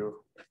 hopefully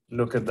you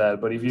look at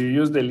that. But if you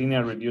use the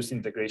linear reduced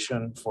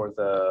integration for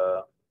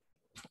the,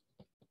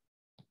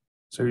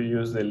 so you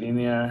use the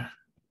linear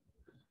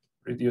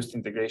reduced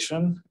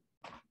integration,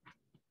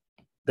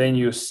 then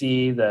you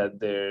see that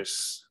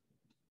there's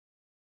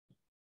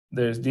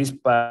these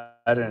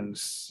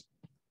patterns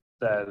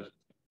that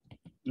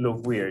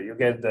look weird. You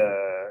get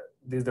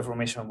this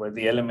deformation where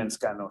the elements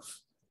kind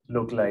of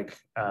look like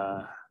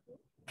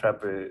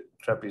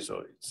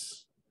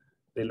trapezoids.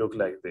 They look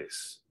like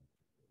this.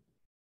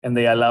 And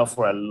they allow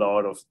for a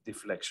lot of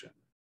deflection.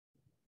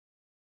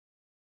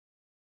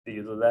 Do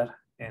you do that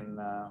in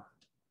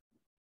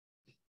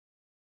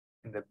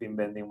the beam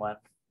bending one?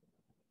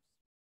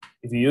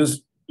 If you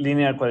use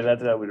linear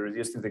quadrilateral with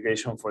reduced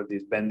integration for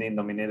this bending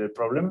dominated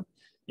problem,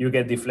 you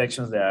get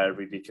deflections that are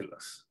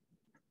ridiculous,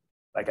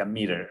 like a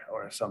meter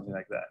or something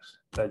like that.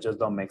 That just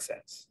don't make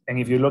sense. And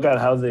if you look at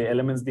how the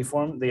elements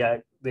deform,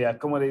 they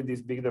accommodate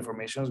these big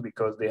deformations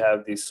because they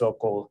have these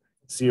so-called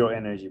zero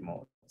energy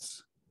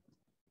modes.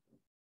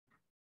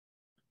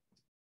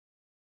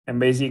 And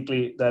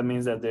basically that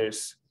means that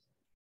there's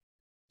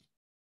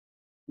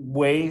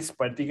ways,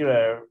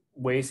 particular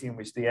ways in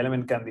which the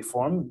element can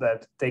deform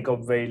that take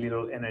up very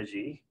little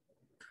energy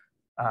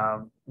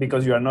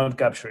because you are not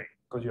capturing,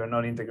 because you are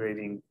not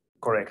integrating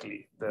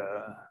correctly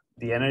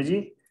the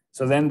energy.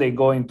 So then they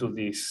go into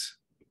these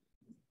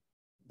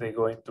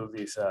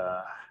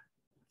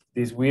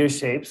these weird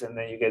shapes, and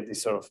then you get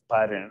this sort of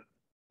pattern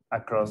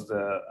across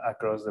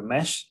the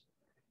mesh.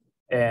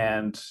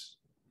 And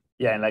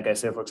yeah, and like I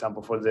said, for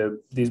example, for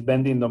these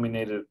bending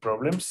dominated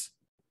problems,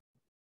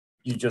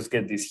 you just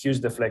get these huge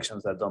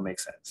deflections that don't make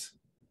sense.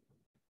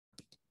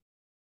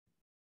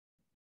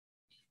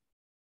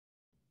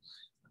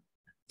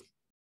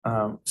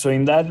 So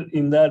in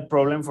that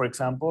problem, for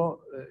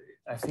example,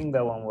 I think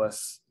that one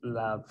was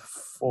lab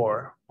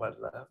 4, what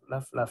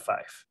lab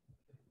 5?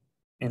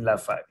 In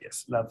lab 5,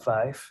 yes, lab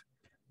 5.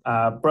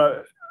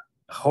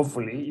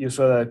 Hopefully you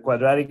saw that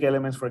quadratic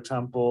elements, for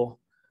example,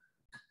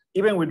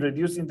 even with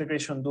reduced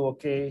integration do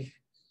okay.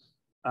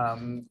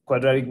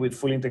 Quadratic with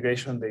full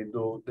integration, they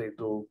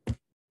do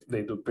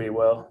pretty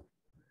well.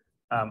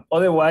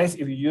 Otherwise,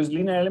 if you use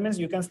linear elements,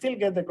 you can still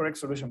get the correct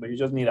solution, but you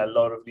just need a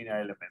lot of linear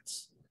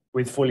elements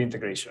with full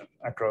integration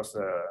across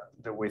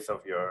the width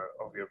of your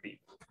beam.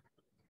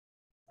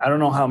 I don't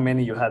know how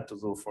many you had to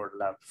do for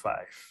lab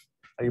 5.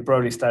 You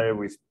probably started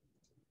with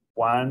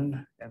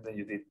 1, and then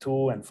you did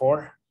 2 and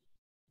 4.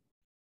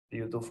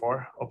 You do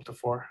 4, up to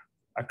 4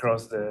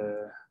 across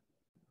the.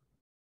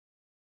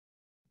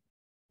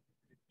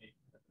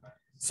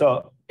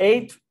 So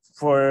 8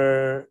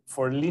 for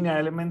linear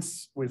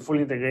elements with full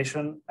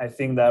integration. I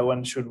think that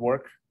one should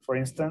work, for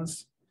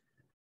instance.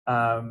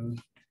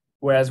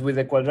 Whereas with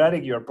the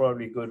quadratic, you're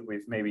probably good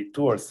with maybe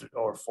 2 or 3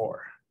 or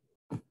 4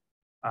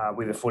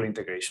 with the full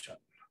integration.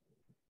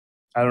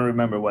 I don't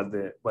remember what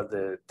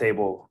the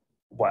table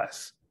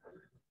was,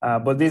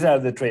 but these are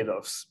the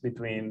trade-offs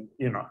between,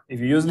 if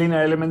you use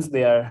linear elements,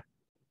 they are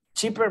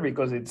cheaper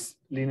because it's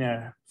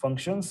linear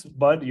functions,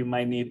 but you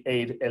might need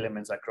 8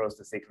 elements across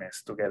the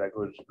thickness to get a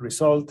good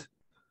result.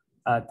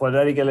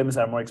 Quadratic elements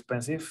are more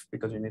expensive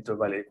because you need to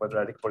evaluate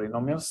quadratic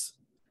polynomials.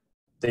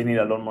 They need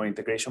a lot more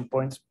integration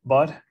points,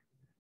 but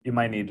you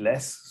might need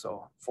less,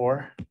 so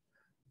 4.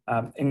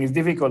 And it's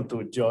difficult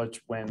to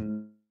judge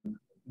when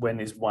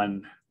is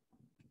one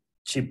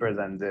cheaper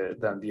than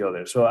the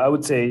other. So I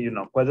would say,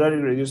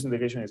 quadratic reduced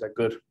integration is a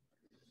good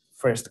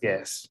first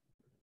guess.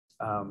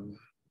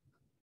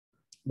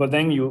 But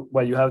then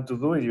what you have to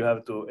do is you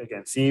have to,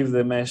 again, see if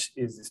the mesh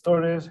is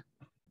distorted.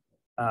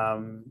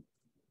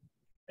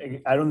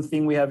 I don't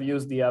think we have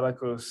used the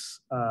abacus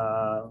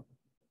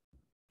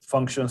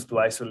functions to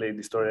isolate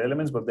distorted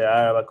elements, but there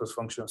are abacus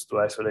functions to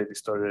isolate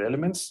distorted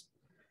elements.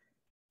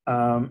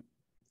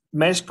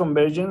 Mesh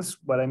convergence,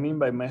 what I mean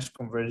by mesh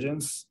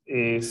convergence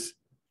is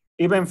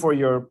even for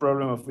your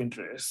problem of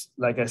interest,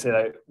 like I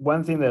said,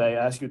 one thing that I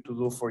ask you to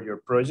do for your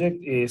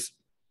project is,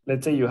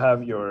 let's say you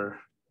have your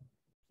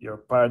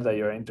part that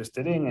you're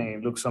interested in and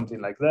it looks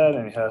something like that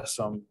and it has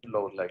some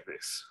load like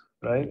this,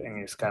 right? And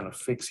it's kind of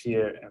fixed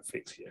here and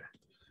fixed here.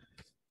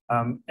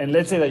 And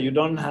let's say that you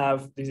don't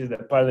have, this is the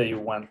part that you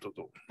want to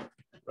do,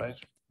 right?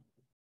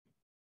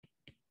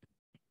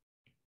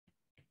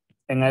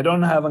 And I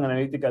don't have an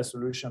analytical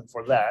solution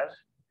for that,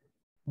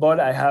 but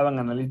I have an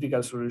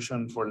analytical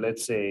solution for,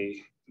 let's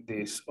say,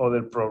 this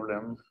other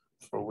problem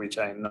for which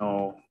I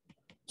know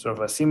sort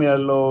of a similar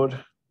load.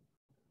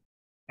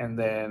 And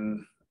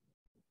then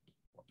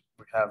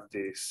we have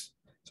this.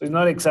 So it's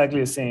not exactly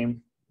the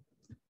same.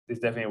 This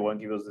definitely won't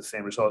give us the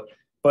same result.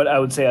 But I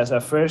would say as a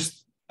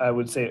first, I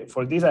would say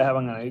for this, I have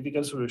an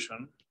analytical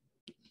solution.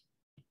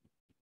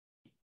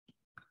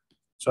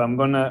 So I'm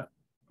gonna,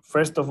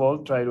 first of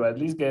all, try to at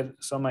least get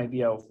some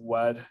idea of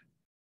what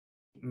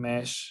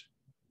mesh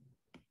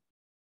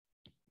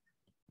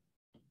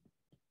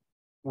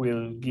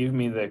will give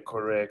me the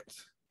correct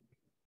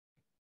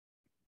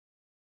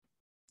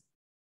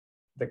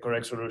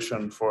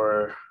solution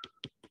for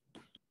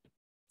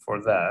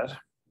that.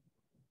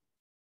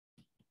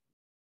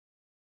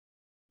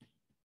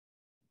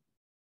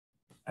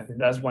 I think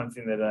that's one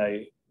thing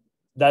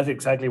that's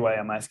exactly why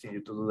I'm asking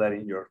you to do that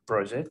in your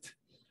project.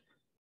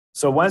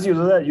 So once you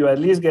do that, you at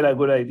least get a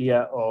good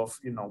idea of,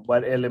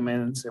 what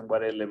elements and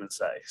what element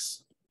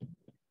size.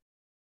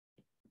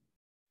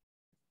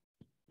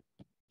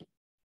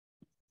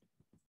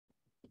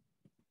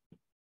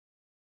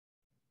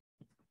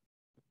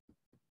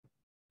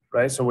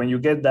 right? So when you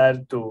get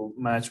that to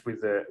match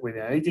with the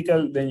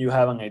analytical, then you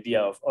have an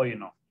idea of, oh, you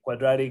know,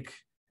 quadratic,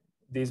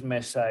 this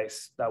mesh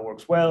size, that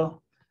works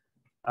well.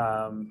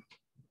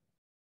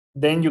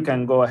 Then you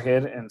can go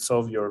ahead and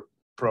solve your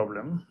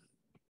problem.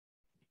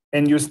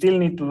 And you still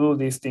need to do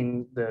this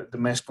thing, the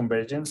mesh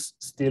convergence,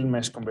 still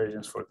mesh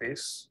convergence for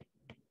this.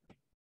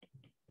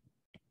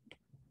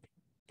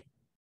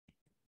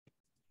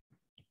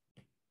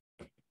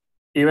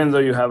 Even though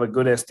you have a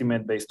good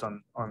estimate based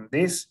on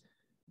this,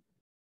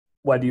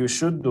 what you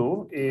should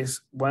do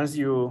is once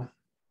you,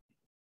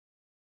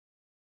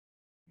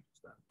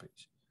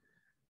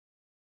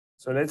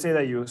 so let's say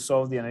that you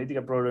solve the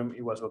analytical problem,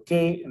 it was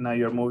okay, and now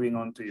you're moving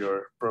on to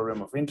your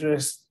problem of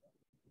interest,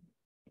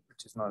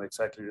 which is not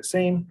exactly the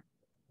same.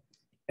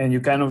 And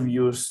you kind of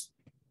use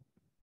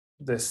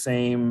the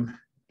same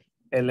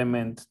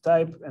element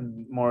type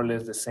and more or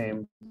less the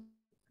same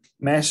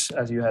mesh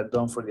as you had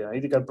done for the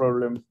analytical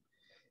problem.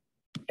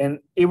 And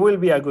it will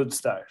be a good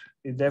start.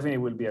 It definitely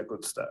will be a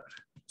good start.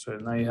 So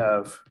now you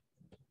have,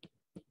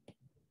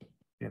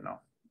 you know,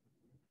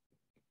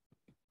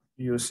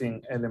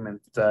 using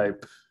element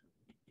type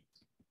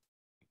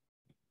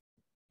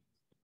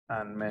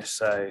and mesh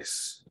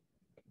size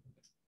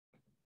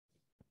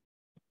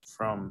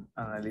from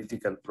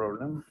analytical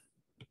problem.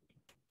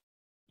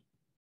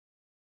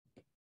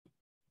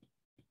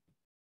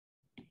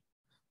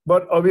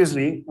 But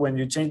obviously, when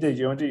you change the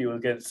geometry, you will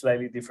get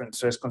slightly different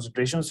stress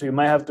concentration. So you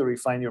might have to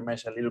refine your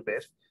mesh a little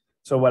bit.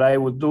 So what I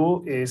would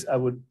do is I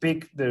would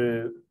pick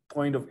the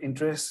point of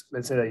interest.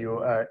 Let's say that you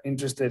are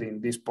interested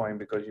in this point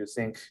because you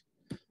think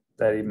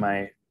that it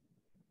might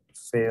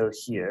fail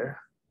here.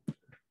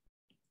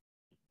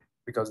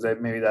 Because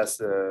that maybe that's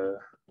the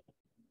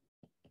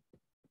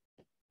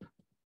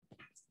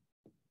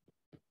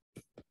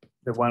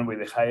one with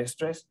the highest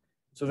stress.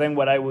 So then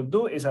what I would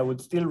do is I would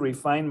still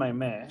refine my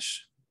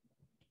mesh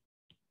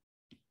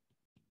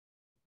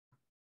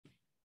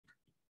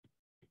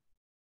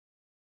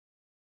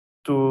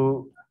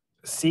to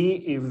see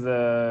if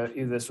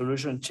the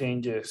solution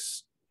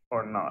changes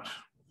or not.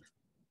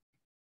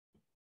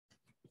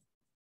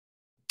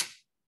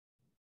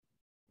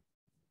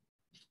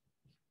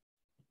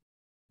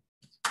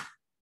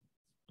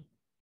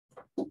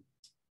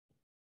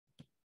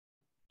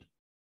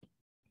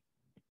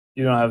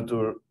 You don't have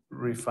to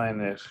refine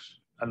it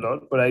a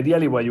lot, but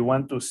ideally what you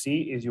want to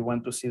see is you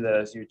want to see that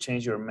as you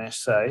change your mesh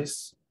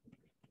size,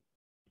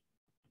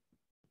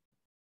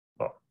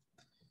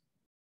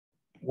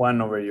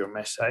 1 over your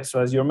mesh size. So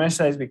as your mesh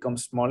size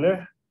becomes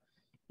smaller,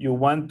 you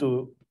want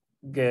to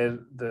get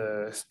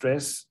the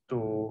stress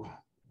to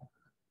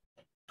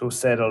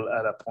settle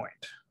at a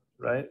point,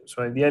 right?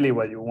 So ideally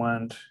what you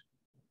want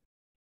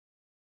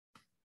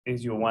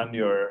is you want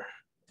your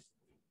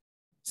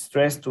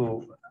stress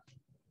to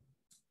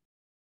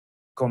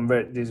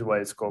convert. This is why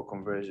it's called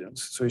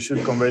convergence. So you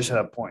should converge at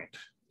a point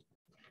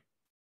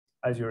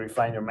as you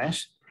refine your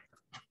mesh.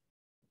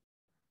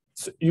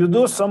 So you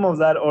do some of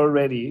that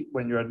already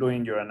when you are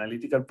doing your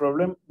analytical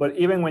problem, but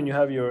even when you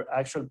have your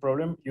actual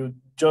problem, you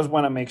just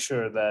want to make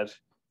sure that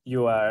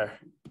you are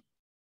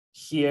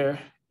here,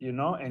 you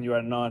know, and you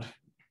are not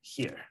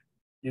here.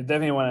 You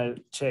definitely want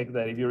to check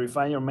that if you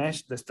refine your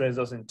mesh, the stress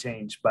doesn't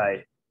change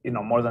by, you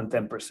know, more than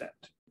 10%.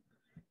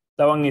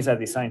 That one is a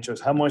design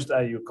choice. How much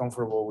are you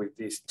comfortable with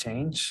this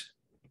change?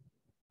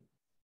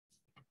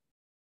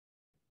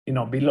 You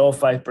know, below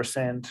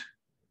 5%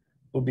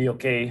 would be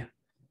okay.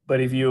 But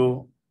if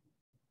you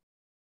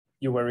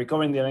were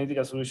recovering the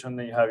analytical solution,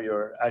 then you have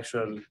your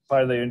actual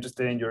part that you're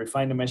interested in, you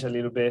refine the mesh a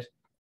little bit,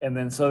 and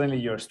then suddenly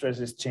your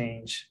stresses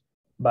change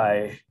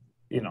by,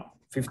 you know,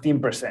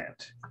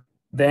 15%.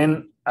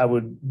 Then I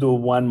would do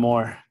one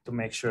more to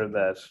make sure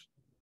that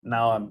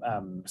now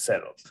I'm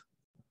settled.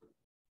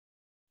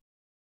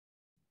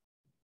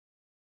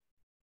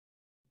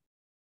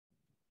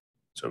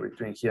 So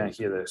between here and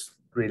here, there's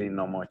really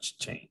not much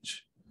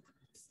change.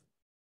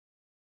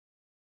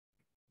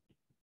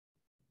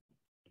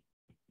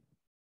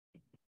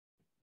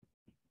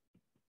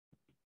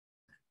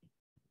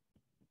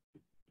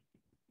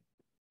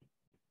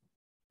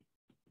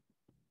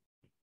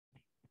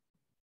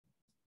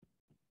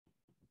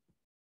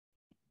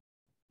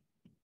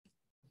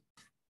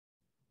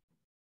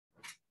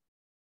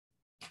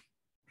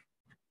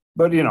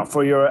 But you know,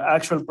 for your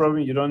actual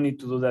problem, you don't need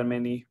to do that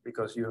many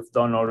because you have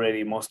done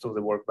already most of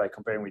the work by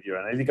comparing with your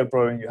analytical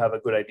problem. You have a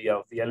good idea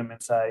of the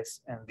element size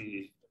and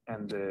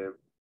the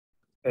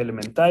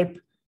element type.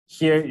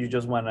 Here, you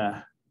just want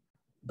to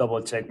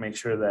double check, make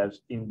sure that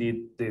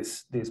indeed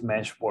this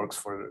mesh works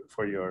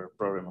for your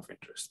problem of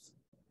interest.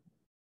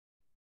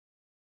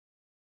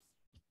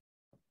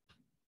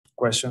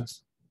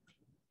 Questions?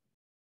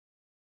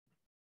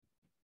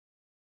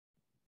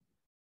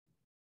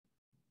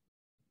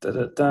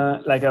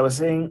 Like I was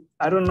saying,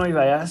 I don't know if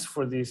I asked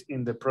for this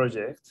in the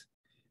project,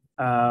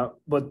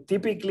 but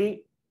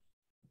typically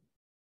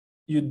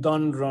you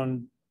don't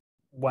run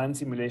one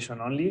simulation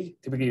only.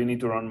 Typically you need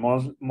to run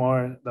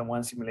more than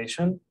one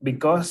simulation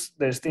because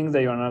there's things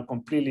that you're not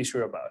completely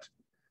sure about.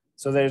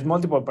 So there's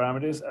multiple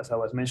parameters, as I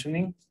was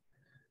mentioning.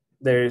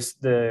 there's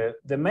the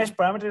mesh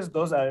parameters,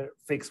 those are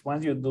fixed.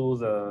 Once you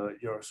do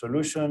your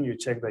solution, you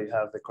check that you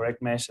have the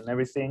correct mesh and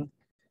everything.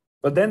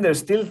 But then there's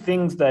still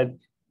things that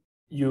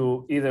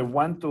you either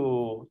want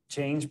to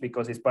change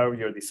because it's part of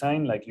your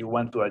design, like you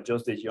want to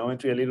adjust the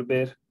geometry a little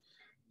bit,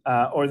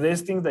 or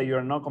there's things that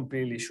you're not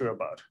completely sure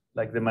about,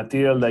 like the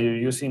material that you're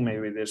using,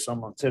 maybe there's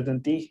some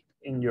uncertainty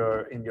in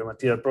your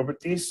material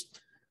properties,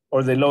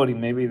 or the loading,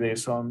 maybe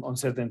there's some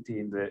uncertainty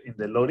in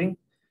the loading.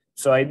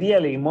 So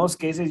ideally, in most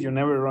cases, you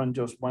never run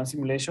just one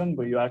simulation,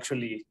 but you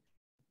actually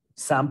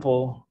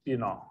sample,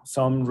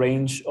 some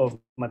range of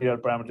material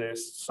parameters,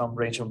 some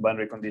range of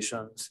boundary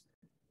conditions,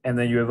 and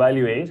then you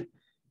evaluate.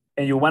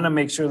 And you want to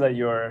make sure that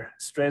your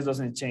stress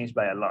doesn't change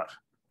by a lot,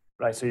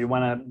 right? So you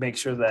want to make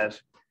sure that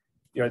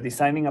you're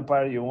designing a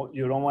part, you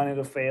don't want it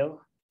to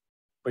fail,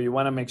 but you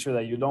want to make sure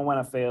that you don't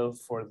want to fail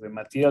for the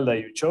material that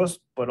you chose,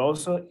 but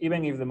also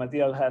even if the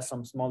material has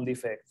some small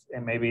defects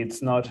and maybe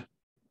it's not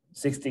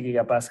 60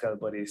 gigapascal,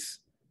 but it's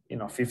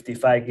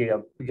 55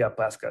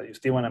 gigapascal, you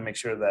still want to make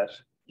sure that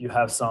you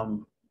have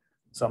some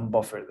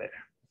buffer there.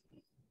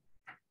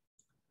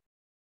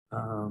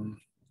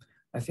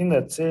 I think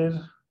that's it.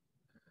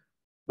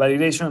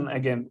 Validation,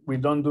 again, we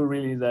don't do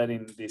really that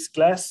in this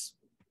class.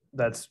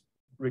 That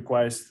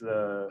requires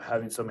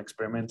having some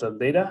experimental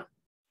data.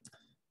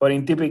 But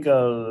in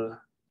typical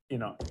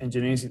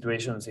engineering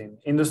situations in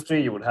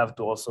industry, you would have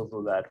to also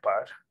do that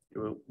part.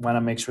 You want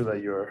to make sure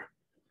that your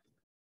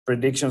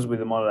predictions with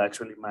the model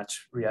actually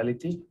match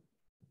reality.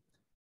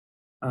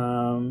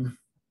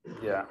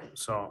 Yeah,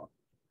 so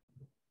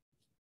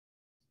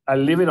I'll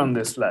leave it on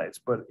the slides,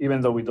 but even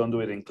though we don't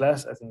do it in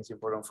class, I think it's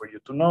important for you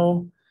to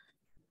know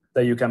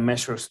that you can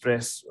measure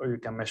stress or you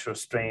can measure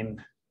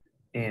strain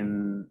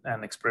in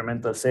an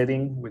experimental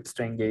setting with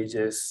strain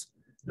gauges,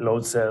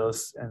 load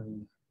cells,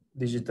 and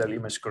digital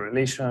image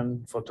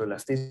correlation,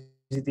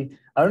 photoelasticity.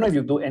 I don't know if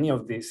you do any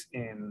of this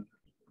in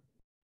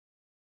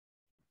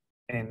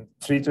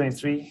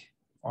 323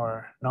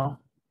 or no.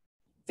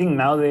 I think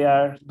now they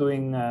are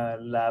doing a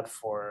lab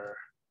for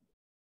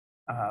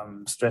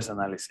stress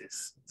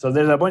analysis. So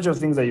there's a bunch of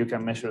things that you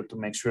can measure to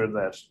make sure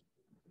that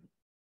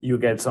you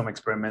get some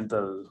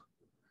experimental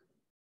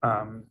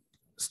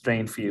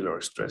strain field or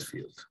stress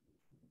field.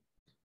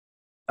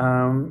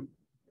 The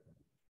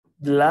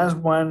last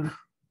one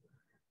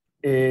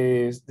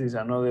is this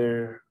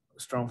another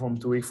strong form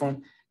to weak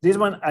form. This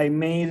one I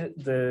made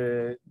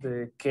the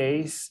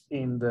case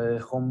in the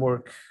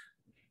homework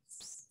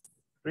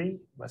 3,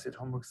 was it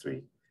homework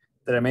 3?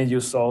 That I made you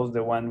solve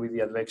the one with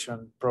the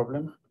advection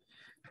problem.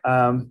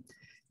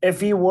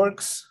 FE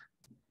works,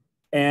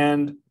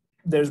 and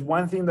there's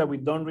one thing that we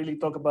don't really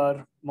talk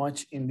about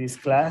much in this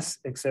class,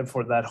 except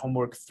for that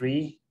homework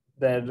 3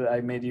 that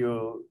I made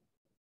you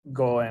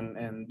go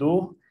and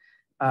do.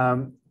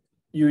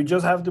 You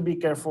just have to be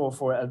careful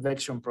for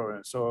advection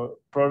problems. So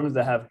problems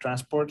that have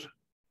transport,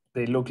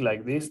 they look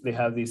like this. They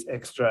have this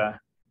extra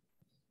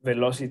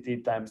velocity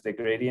times the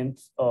gradient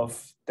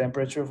of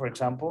temperature, for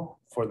example,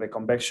 for the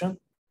convection.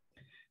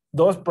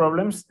 Those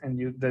problems,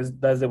 and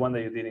that's the one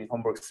that you did in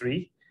homework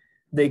 3,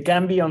 they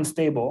can be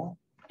unstable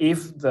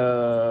if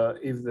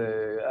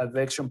the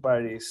advection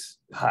part is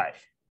high.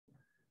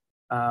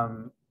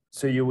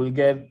 So you will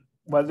get,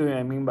 what do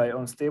I mean by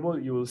unstable?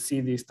 You will see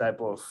this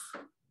type of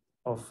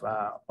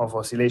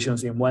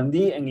oscillations in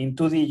 1D, and in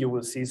 2D you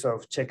will see sort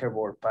of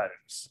checkerboard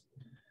patterns.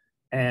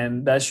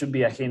 And that should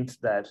be a hint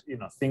that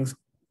things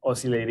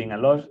oscillating a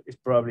lot is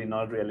probably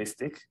not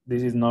realistic.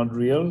 This is not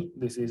real.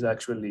 This is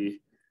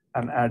actually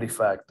an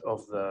artifact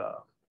of the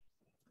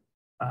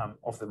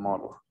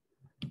model.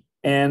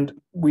 And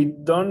we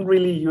don't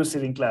really use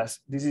it in class.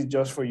 This is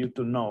just for you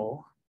to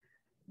know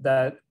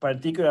that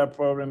particular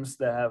problems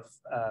that have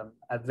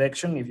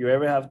advection, if you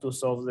ever have to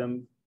solve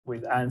them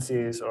with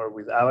ANSYS or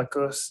with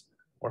Abacus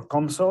or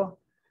COMSOL,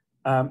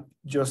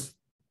 just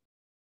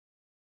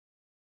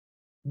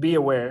be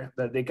aware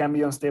that they can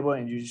be unstable,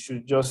 and you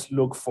should just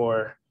look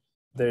for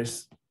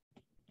there's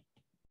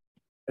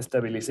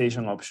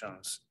stabilization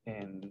options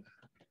in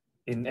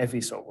FE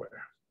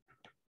software.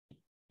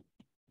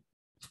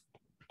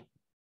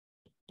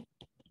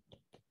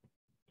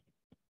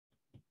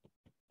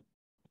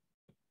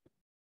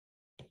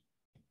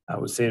 I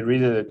would say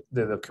read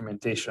the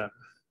documentation.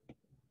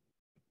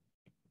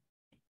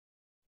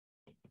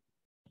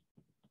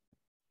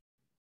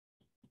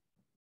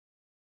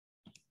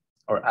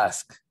 Or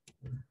ask.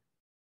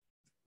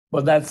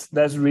 But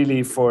that's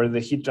really for the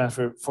heat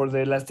transfer. For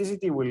the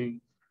elasticity, we'll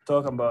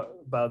talk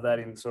about that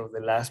in sort of the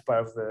last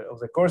part of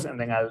the course. And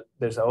then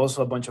there's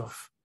also a bunch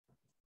of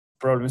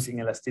problems in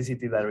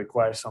elasticity that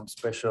require some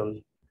special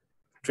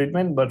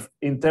treatment. But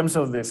in terms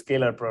of the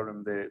scalar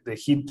problem, the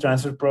heat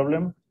transfer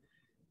problem,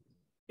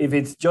 if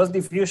it's just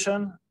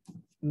diffusion,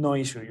 no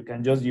issue. You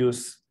can just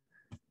use,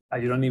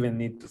 you don't even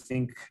need to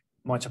think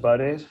much about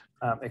it,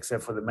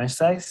 except for the mesh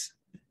size.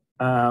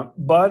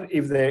 But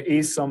if there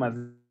is some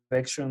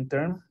advection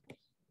term,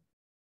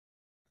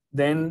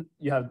 then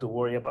you have to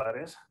worry about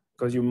it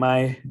because you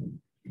might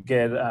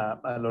get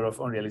a lot of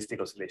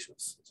unrealistic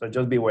oscillations. So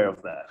just be aware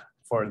of that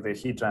for the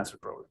heat transfer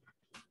problem.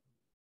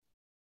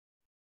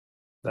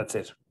 That's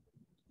it.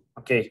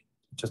 Okay,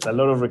 just a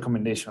lot of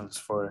recommendations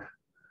for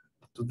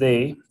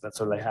today. That's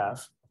all I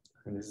have.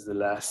 And this is the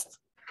last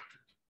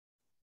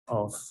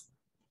of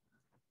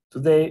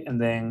today.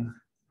 And then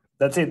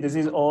that's it. This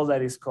is all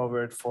that is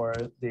covered for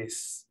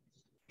this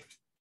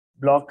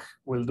block.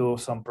 We'll do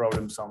some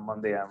problems on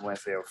Monday and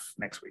Wednesday of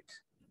next week.